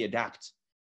quickly adapt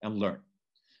and learn.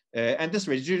 And this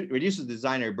reduces the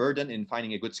designer burden in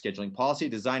finding a good scheduling policy.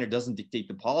 The designer doesn't dictate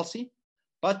the policy,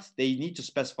 but they need to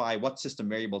specify what system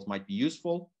variables might be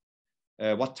useful,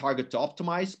 what target to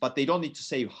optimize, but they don't need to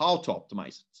say how to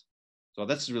optimize it. So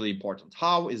that's really important.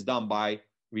 How is done by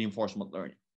reinforcement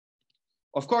learning.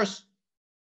 Of course,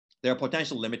 there are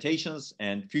potential limitations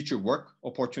and future work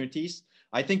opportunities.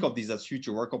 I think of these as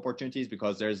future work opportunities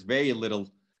because there's very little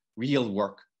real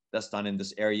work that's done in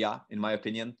this area, in my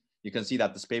opinion. You can see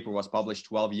that this paper was published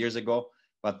 12 years ago,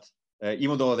 but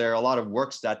even though there are a lot of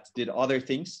works that did other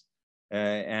things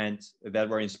and that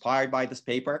were inspired by this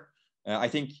paper, I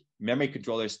think memory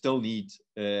controllers still need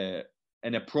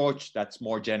an approach that's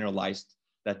more generalized,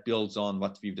 that builds on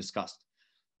what we've discussed.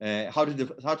 How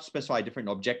to specify different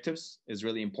objectives is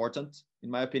really important, in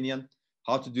my opinion.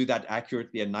 How to do that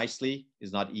accurately and nicely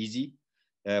is not easy,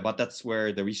 but that's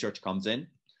where the research comes in.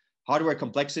 Hardware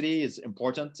complexity is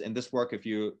important. In this work, if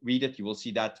you read it, you will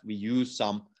see that we use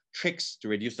some tricks to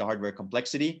reduce the hardware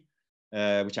complexity,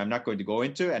 which I'm not going to go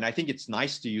into. And I think it's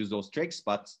nice to use those tricks,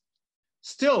 but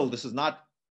still, this is not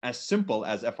as simple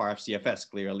as FRF-CFS,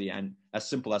 clearly, and as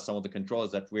simple as some of the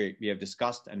controls that we have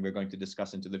discussed and we're going to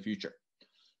discuss into the future.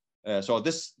 So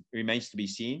this remains to be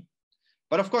seen.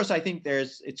 But of course, I think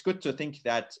it's good to think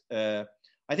that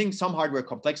I think some hardware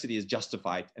complexity is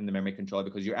justified in the memory controller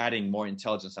because you're adding more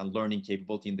intelligence and learning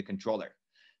capability in the controller.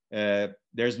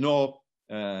 There's no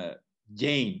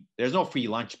gain. There's no free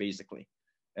lunch, basically.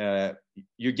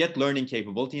 You get learning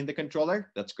capability in the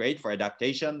controller. That's great for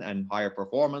adaptation and higher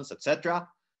performance, etc.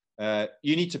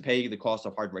 You need to pay the cost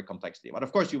of hardware complexity. But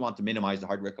of course, you want to minimize the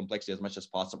hardware complexity as much as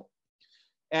possible.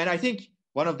 And I think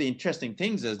one of the interesting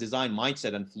things is design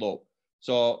mindset and flow.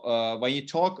 So when you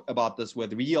talk about this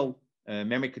with real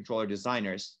memory controller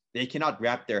designers, they cannot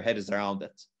wrap their heads around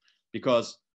it,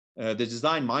 because the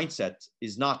design mindset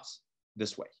is not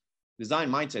this way.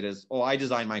 Design mindset is, oh, I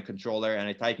design my controller and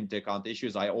I take into account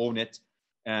issues, I own it,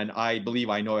 and I believe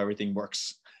I know everything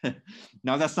works.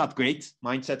 Now, that's not great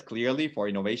mindset, clearly, for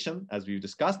innovation, as we've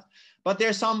discussed, but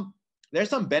there's some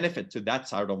benefit to that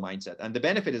sort of mindset, and the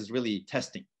benefit is really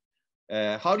testing.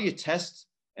 How do you test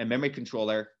a memory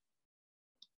controller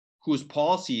whose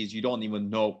policies you don't even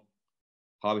know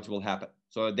how it will happen?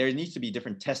 So there needs to be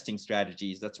different testing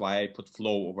strategies. That's why I put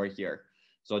flow over here.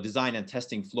 So design and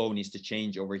testing flow needs to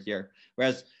change over here.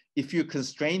 Whereas if you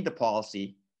constrain the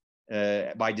policy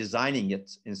by designing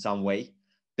it in some way,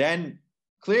 then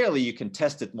clearly you can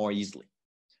test it more easily.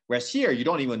 Whereas here, you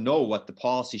don't even know what the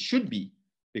policy should be,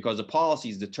 because the policy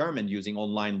is determined using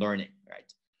online learning,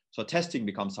 right? So testing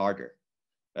becomes harder.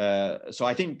 So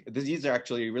I think these are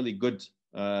actually really good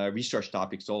research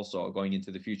topics also going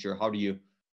into the future. How do you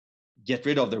get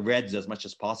rid of the reds as much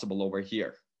as possible over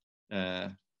here?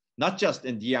 Not just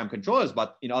in DRAM controllers,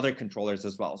 but in other controllers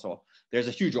as well. So there's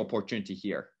a huge opportunity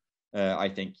here, I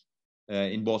think,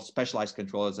 in both specialized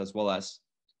controllers as well as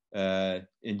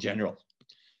in general.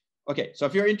 Okay, so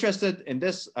if you're interested in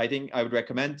this, I think I would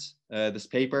recommend this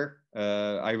paper.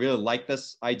 I really like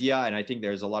this idea, and I think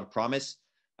there's a lot of promise.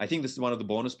 I think this is one of the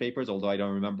bonus papers, although I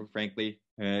don't remember, frankly,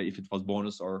 if it was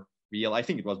bonus or real. I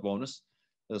think it was bonus,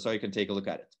 so you can take a look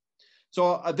at it.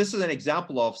 So this is an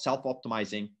example of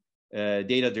self-optimizing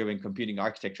data-driven computing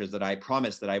architectures that I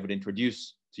promised that I would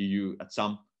introduce to you at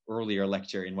some earlier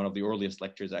lecture, in one of the earliest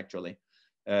lectures, actually.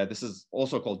 This is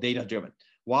also called data-driven.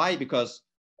 Why? Because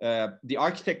the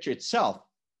architecture itself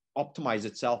optimizes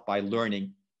itself by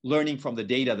learning from the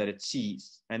data that it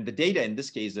sees. And the data in this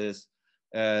case is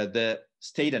the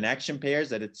state and action pairs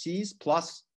that it sees,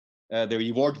 plus the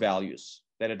reward values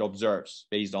that it observes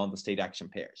based on the state action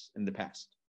pairs in the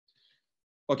past.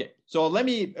 Okay, so let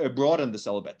me broaden this a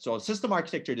little bit. So system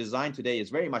architecture design today is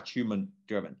very much human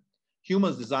driven.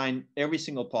 Humans design every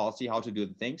single policy, how to do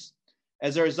the things.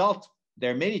 As a result,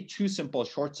 there are many too simple,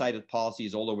 short-sighted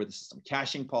policies all over the system.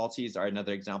 Caching policies are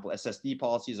another example. SSD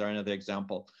policies are another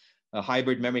example.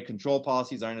 Hybrid memory control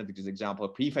policies are another example.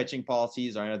 Prefetching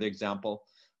policies are another example.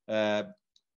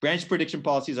 Branch prediction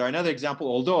policies are another example,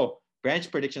 although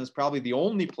branch prediction is probably the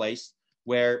only place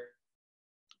where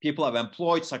people have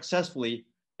employed successfully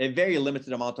a very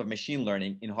limited amount of machine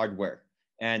learning in hardware.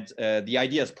 And the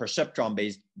idea is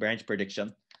perceptron-based branch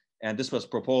prediction. And this was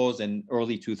proposed in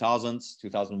early 2000s,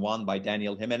 2001 by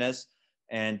Daniel Jimenez.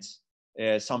 And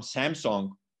some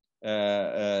Samsung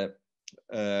branch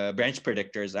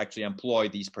predictors actually employ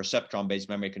these perceptron-based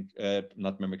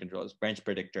not memory controllers, branch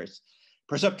predictors.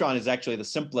 Perceptron is actually the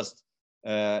simplest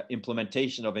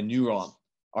implementation of a neuron,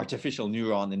 artificial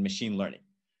neuron in machine learning.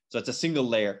 So it's a single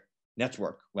layer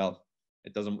network. Well,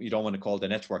 you don't want to call it a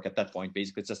network at that point.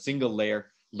 Basically, it's a single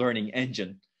layer learning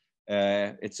engine.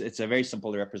 It's a very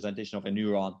simple representation of a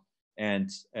neuron, and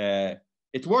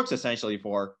it works essentially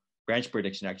for branch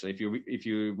prediction. Actually, if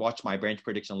you watch my branch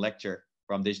prediction lecture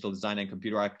from digital design and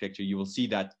computer architecture, you will see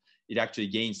that it actually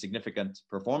gains significant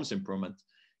performance improvement.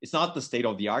 It's not the state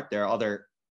of the art. There are other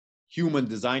human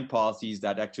design policies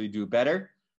that actually do better,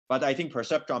 but I think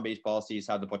perceptron-based policies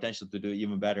have the potential to do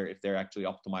even better if they're actually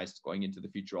optimized going into the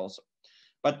future also.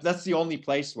 But that's the only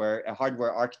place where a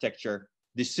hardware architecture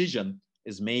decision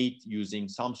is made using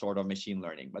some sort of machine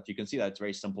learning. But you can see that it's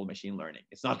very simple machine learning.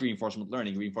 It's not reinforcement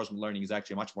learning. Reinforcement learning is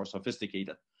actually much more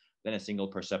sophisticated than a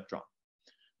single perceptron.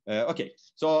 Okay,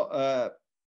 so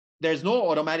there's no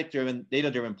automatic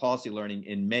data-driven policy learning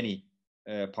in many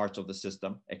parts of the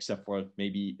system, except for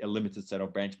maybe a limited set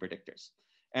of branch predictors.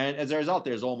 And as a result,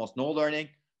 there's almost no learning.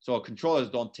 So controllers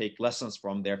don't take lessons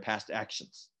from their past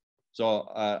actions.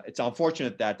 So it's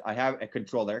unfortunate that I have a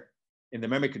controller in the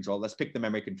memory controller. Let's pick the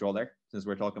memory controller, since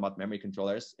we're talking about memory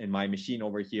controllers, in my machine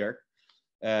over here,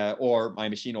 or my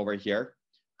machine over here.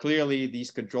 Clearly,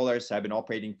 these controllers have been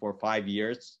operating for 5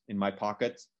 years in my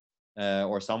pocket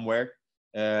or somewhere.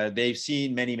 They've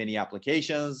seen many, many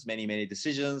applications, many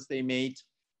decisions they made,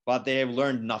 but they have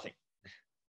learned nothing.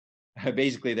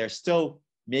 Basically, they're still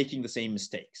making the same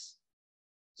mistakes.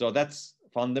 So that's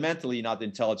fundamentally not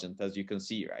intelligent, as you can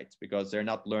see, right? Because they're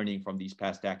not learning from these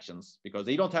past actions, because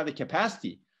they don't have the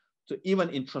capacity to even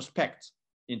introspect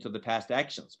into the past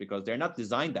actions, because they're not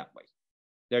designed that way.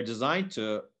 They're designed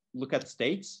to look at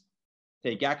states,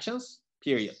 take actions,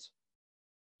 period.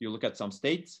 You look at some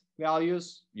state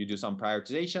values, you do some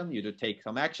prioritization, you do take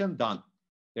some action, done.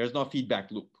 There's no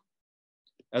feedback loop.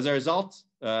 As a result,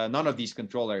 none of these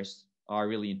controllers are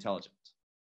really intelligent.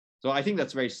 So I think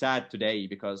that's very sad today,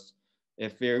 because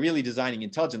if we're really designing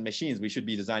intelligent machines, we should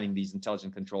be designing these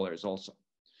intelligent controllers also.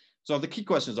 So the key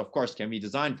question is, of course, can we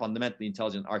design fundamentally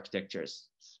intelligent architectures?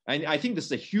 And I think this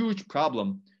is a huge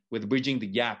problem with bridging the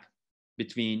gap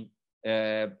between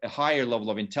a higher level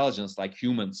of intelligence like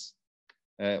humans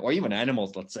or even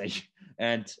animals, let's say,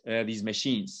 and these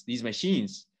machines. These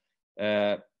machines,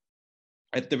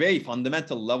 at the very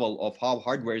fundamental level of how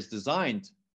hardware is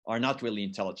designed, are not really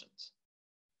intelligent.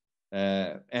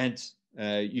 And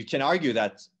you can argue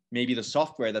that maybe the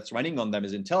software that's running on them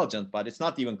is intelligent, but it's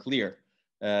not even clear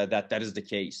that that is the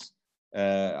case.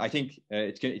 I think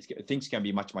things can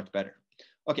be much, much better.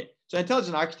 Okay, so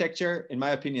intelligent architecture, in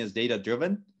my opinion, is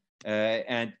data-driven.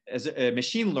 And as a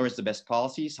machine learns the best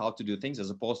policies, how to do things, as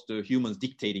opposed to humans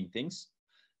dictating things.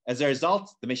 As a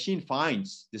result, the machine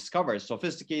discovers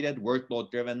sophisticated,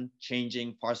 workload-driven,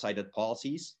 changing, far-sighted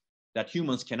policies that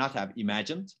humans cannot have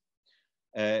imagined.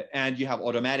 And you have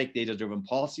automatic data-driven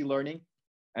policy learning,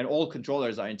 and all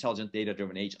controllers are intelligent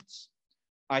data-driven agents.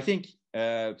 I think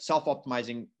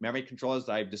self-optimizing memory controllers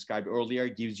that I've described earlier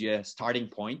gives you a starting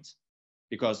point,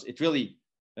 because it really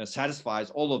satisfies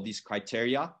all of these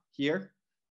criteria here.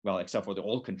 Well, except for the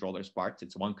all controllers part,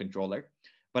 it's one controller.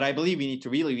 But I believe we need to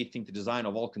really rethink the design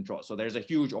of all controls. So there's a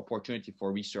huge opportunity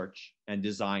for research and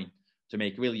design to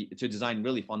design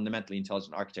really fundamentally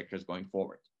intelligent architectures going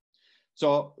forward.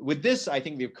 So with this, I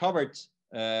think we've covered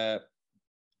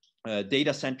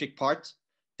data-centric part,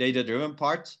 data-driven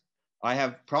part. I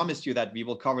have promised you that we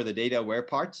will cover the data-aware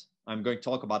part. I'm going to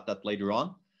talk about that later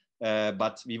on,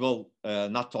 but we will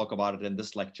not talk about it in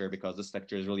this lecture, because this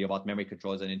lecture is really about memory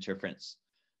controllers and interference.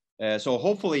 So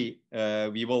hopefully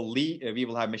we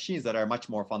will have machines that are much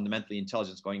more fundamentally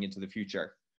intelligent going into the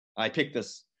future. I picked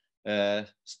this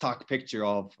stock picture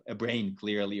of a brain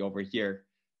clearly over here,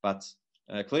 but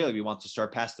clearly we want to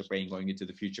surpass the brain going into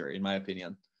the future, in my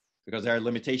opinion, because there are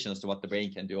limitations to what the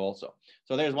brain can do also.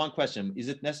 So there's one question: is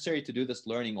it necessary to do this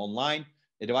learning online?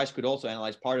 The device could also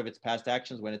analyze part of its past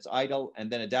actions when it's idle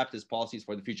and then adapt its policies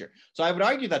for the future. So I would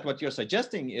argue that what you're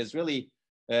suggesting is really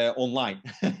online.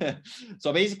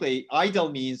 So basically, idle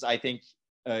means, I think,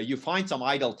 you find some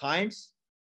idle times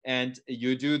and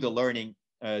you do the learning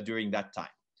during that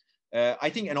time. I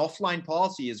think an offline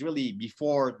policy is really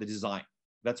before the design.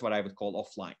 That's what I would call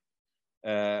offline.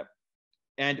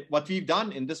 And what we've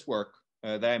done in this work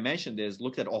that I mentioned is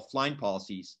looked at offline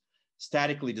policies,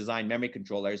 statically designed memory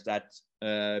controllers that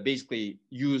basically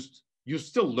you're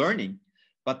still learning,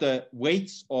 but the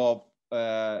weights of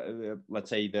let's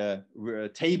say the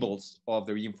tables of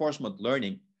the reinforcement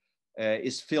learning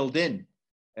is filled in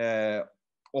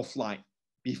offline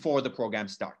before the program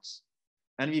starts.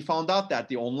 And we found out that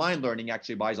the online learning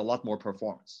actually buys a lot more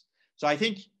performance. So I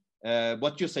think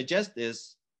what you suggest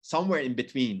is somewhere in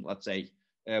between. Let's say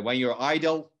when you're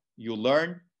idle, you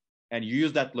learn, and you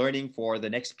use that learning for the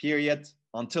next period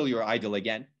until you're idle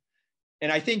again.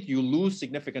 And I think you lose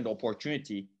significant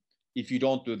opportunity if you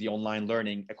don't do the online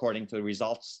learning according to the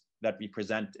results that we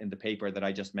present in the paper that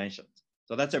I just mentioned.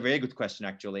 So that's a very good question,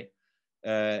 actually.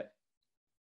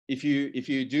 If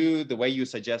you do the way you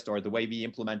suggest, or the way we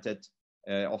implemented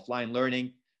offline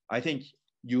learning, I think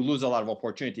you lose a lot of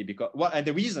opportunity, because and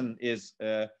the reason is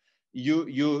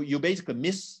you basically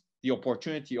miss the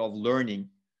opportunity of learning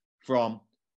from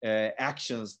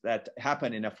actions that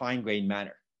happen in a fine-grained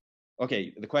manner.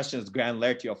 Okay, the question is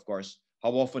granularity, of course.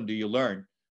 How often do you learn?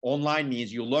 Online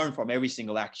means you learn from every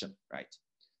single action, right?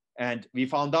 And we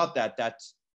found out that that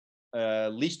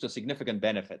leads to significant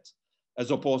benefit, as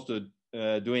opposed to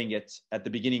doing it at the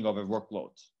beginning of a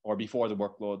workload or before the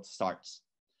workload starts.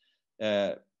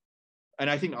 And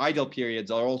I think idle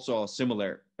periods are also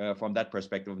similar from that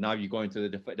perspective. Now you go into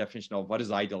the definition of what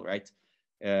is idle, right?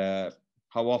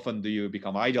 How often do you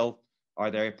become idle? Are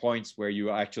there points where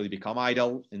you actually become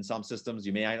idle? In some systems,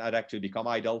 you may not actually become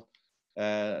idle.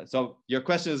 So your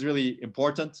question is really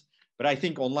important, but I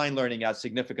think online learning has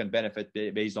significant benefit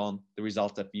based on the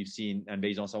results that we've seen, and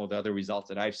based on some of the other results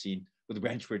that I've seen with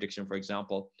branch prediction, for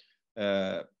example.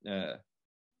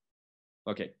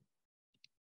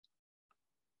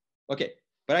 Okay,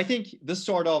 but I think this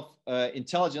sort of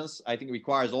intelligence, I think,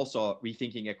 requires also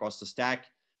rethinking across the stack.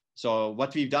 So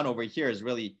what we've done over here is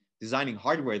really designing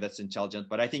hardware that's intelligent,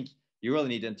 but I think you really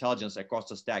need intelligence across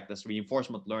the stack. That's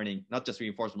reinforcement learning, not just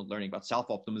reinforcement learning, but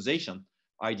self-optimization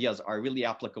ideas are really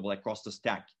applicable across the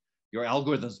stack. Your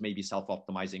algorithms may be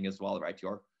self-optimizing as well, right?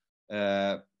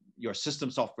 Your system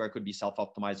software could be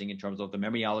self-optimizing in terms of the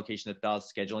memory allocation it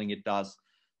does, scheduling it does,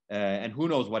 and who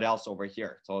knows what else over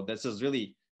here. So this is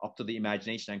really up to the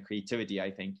imagination and creativity,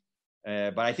 I think.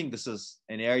 But I think this is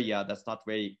an area that's not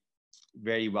very,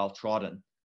 very well trodden.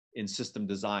 in system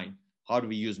design? How do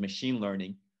we use machine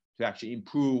learning to actually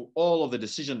improve all of the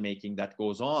decision making that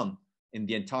goes on in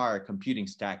the entire computing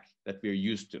stack that we're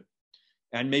used to?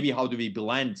 And maybe how do we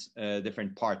blend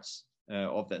different parts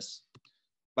of this?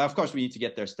 But of course, we need to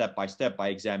get there step by step by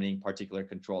examining particular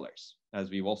controllers, as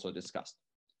we've also discussed.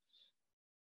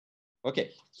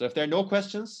 Okay, so if there are no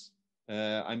questions,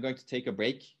 I'm going to take a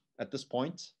break at this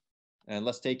point. And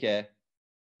let's take a,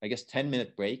 I guess,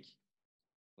 10-minute break.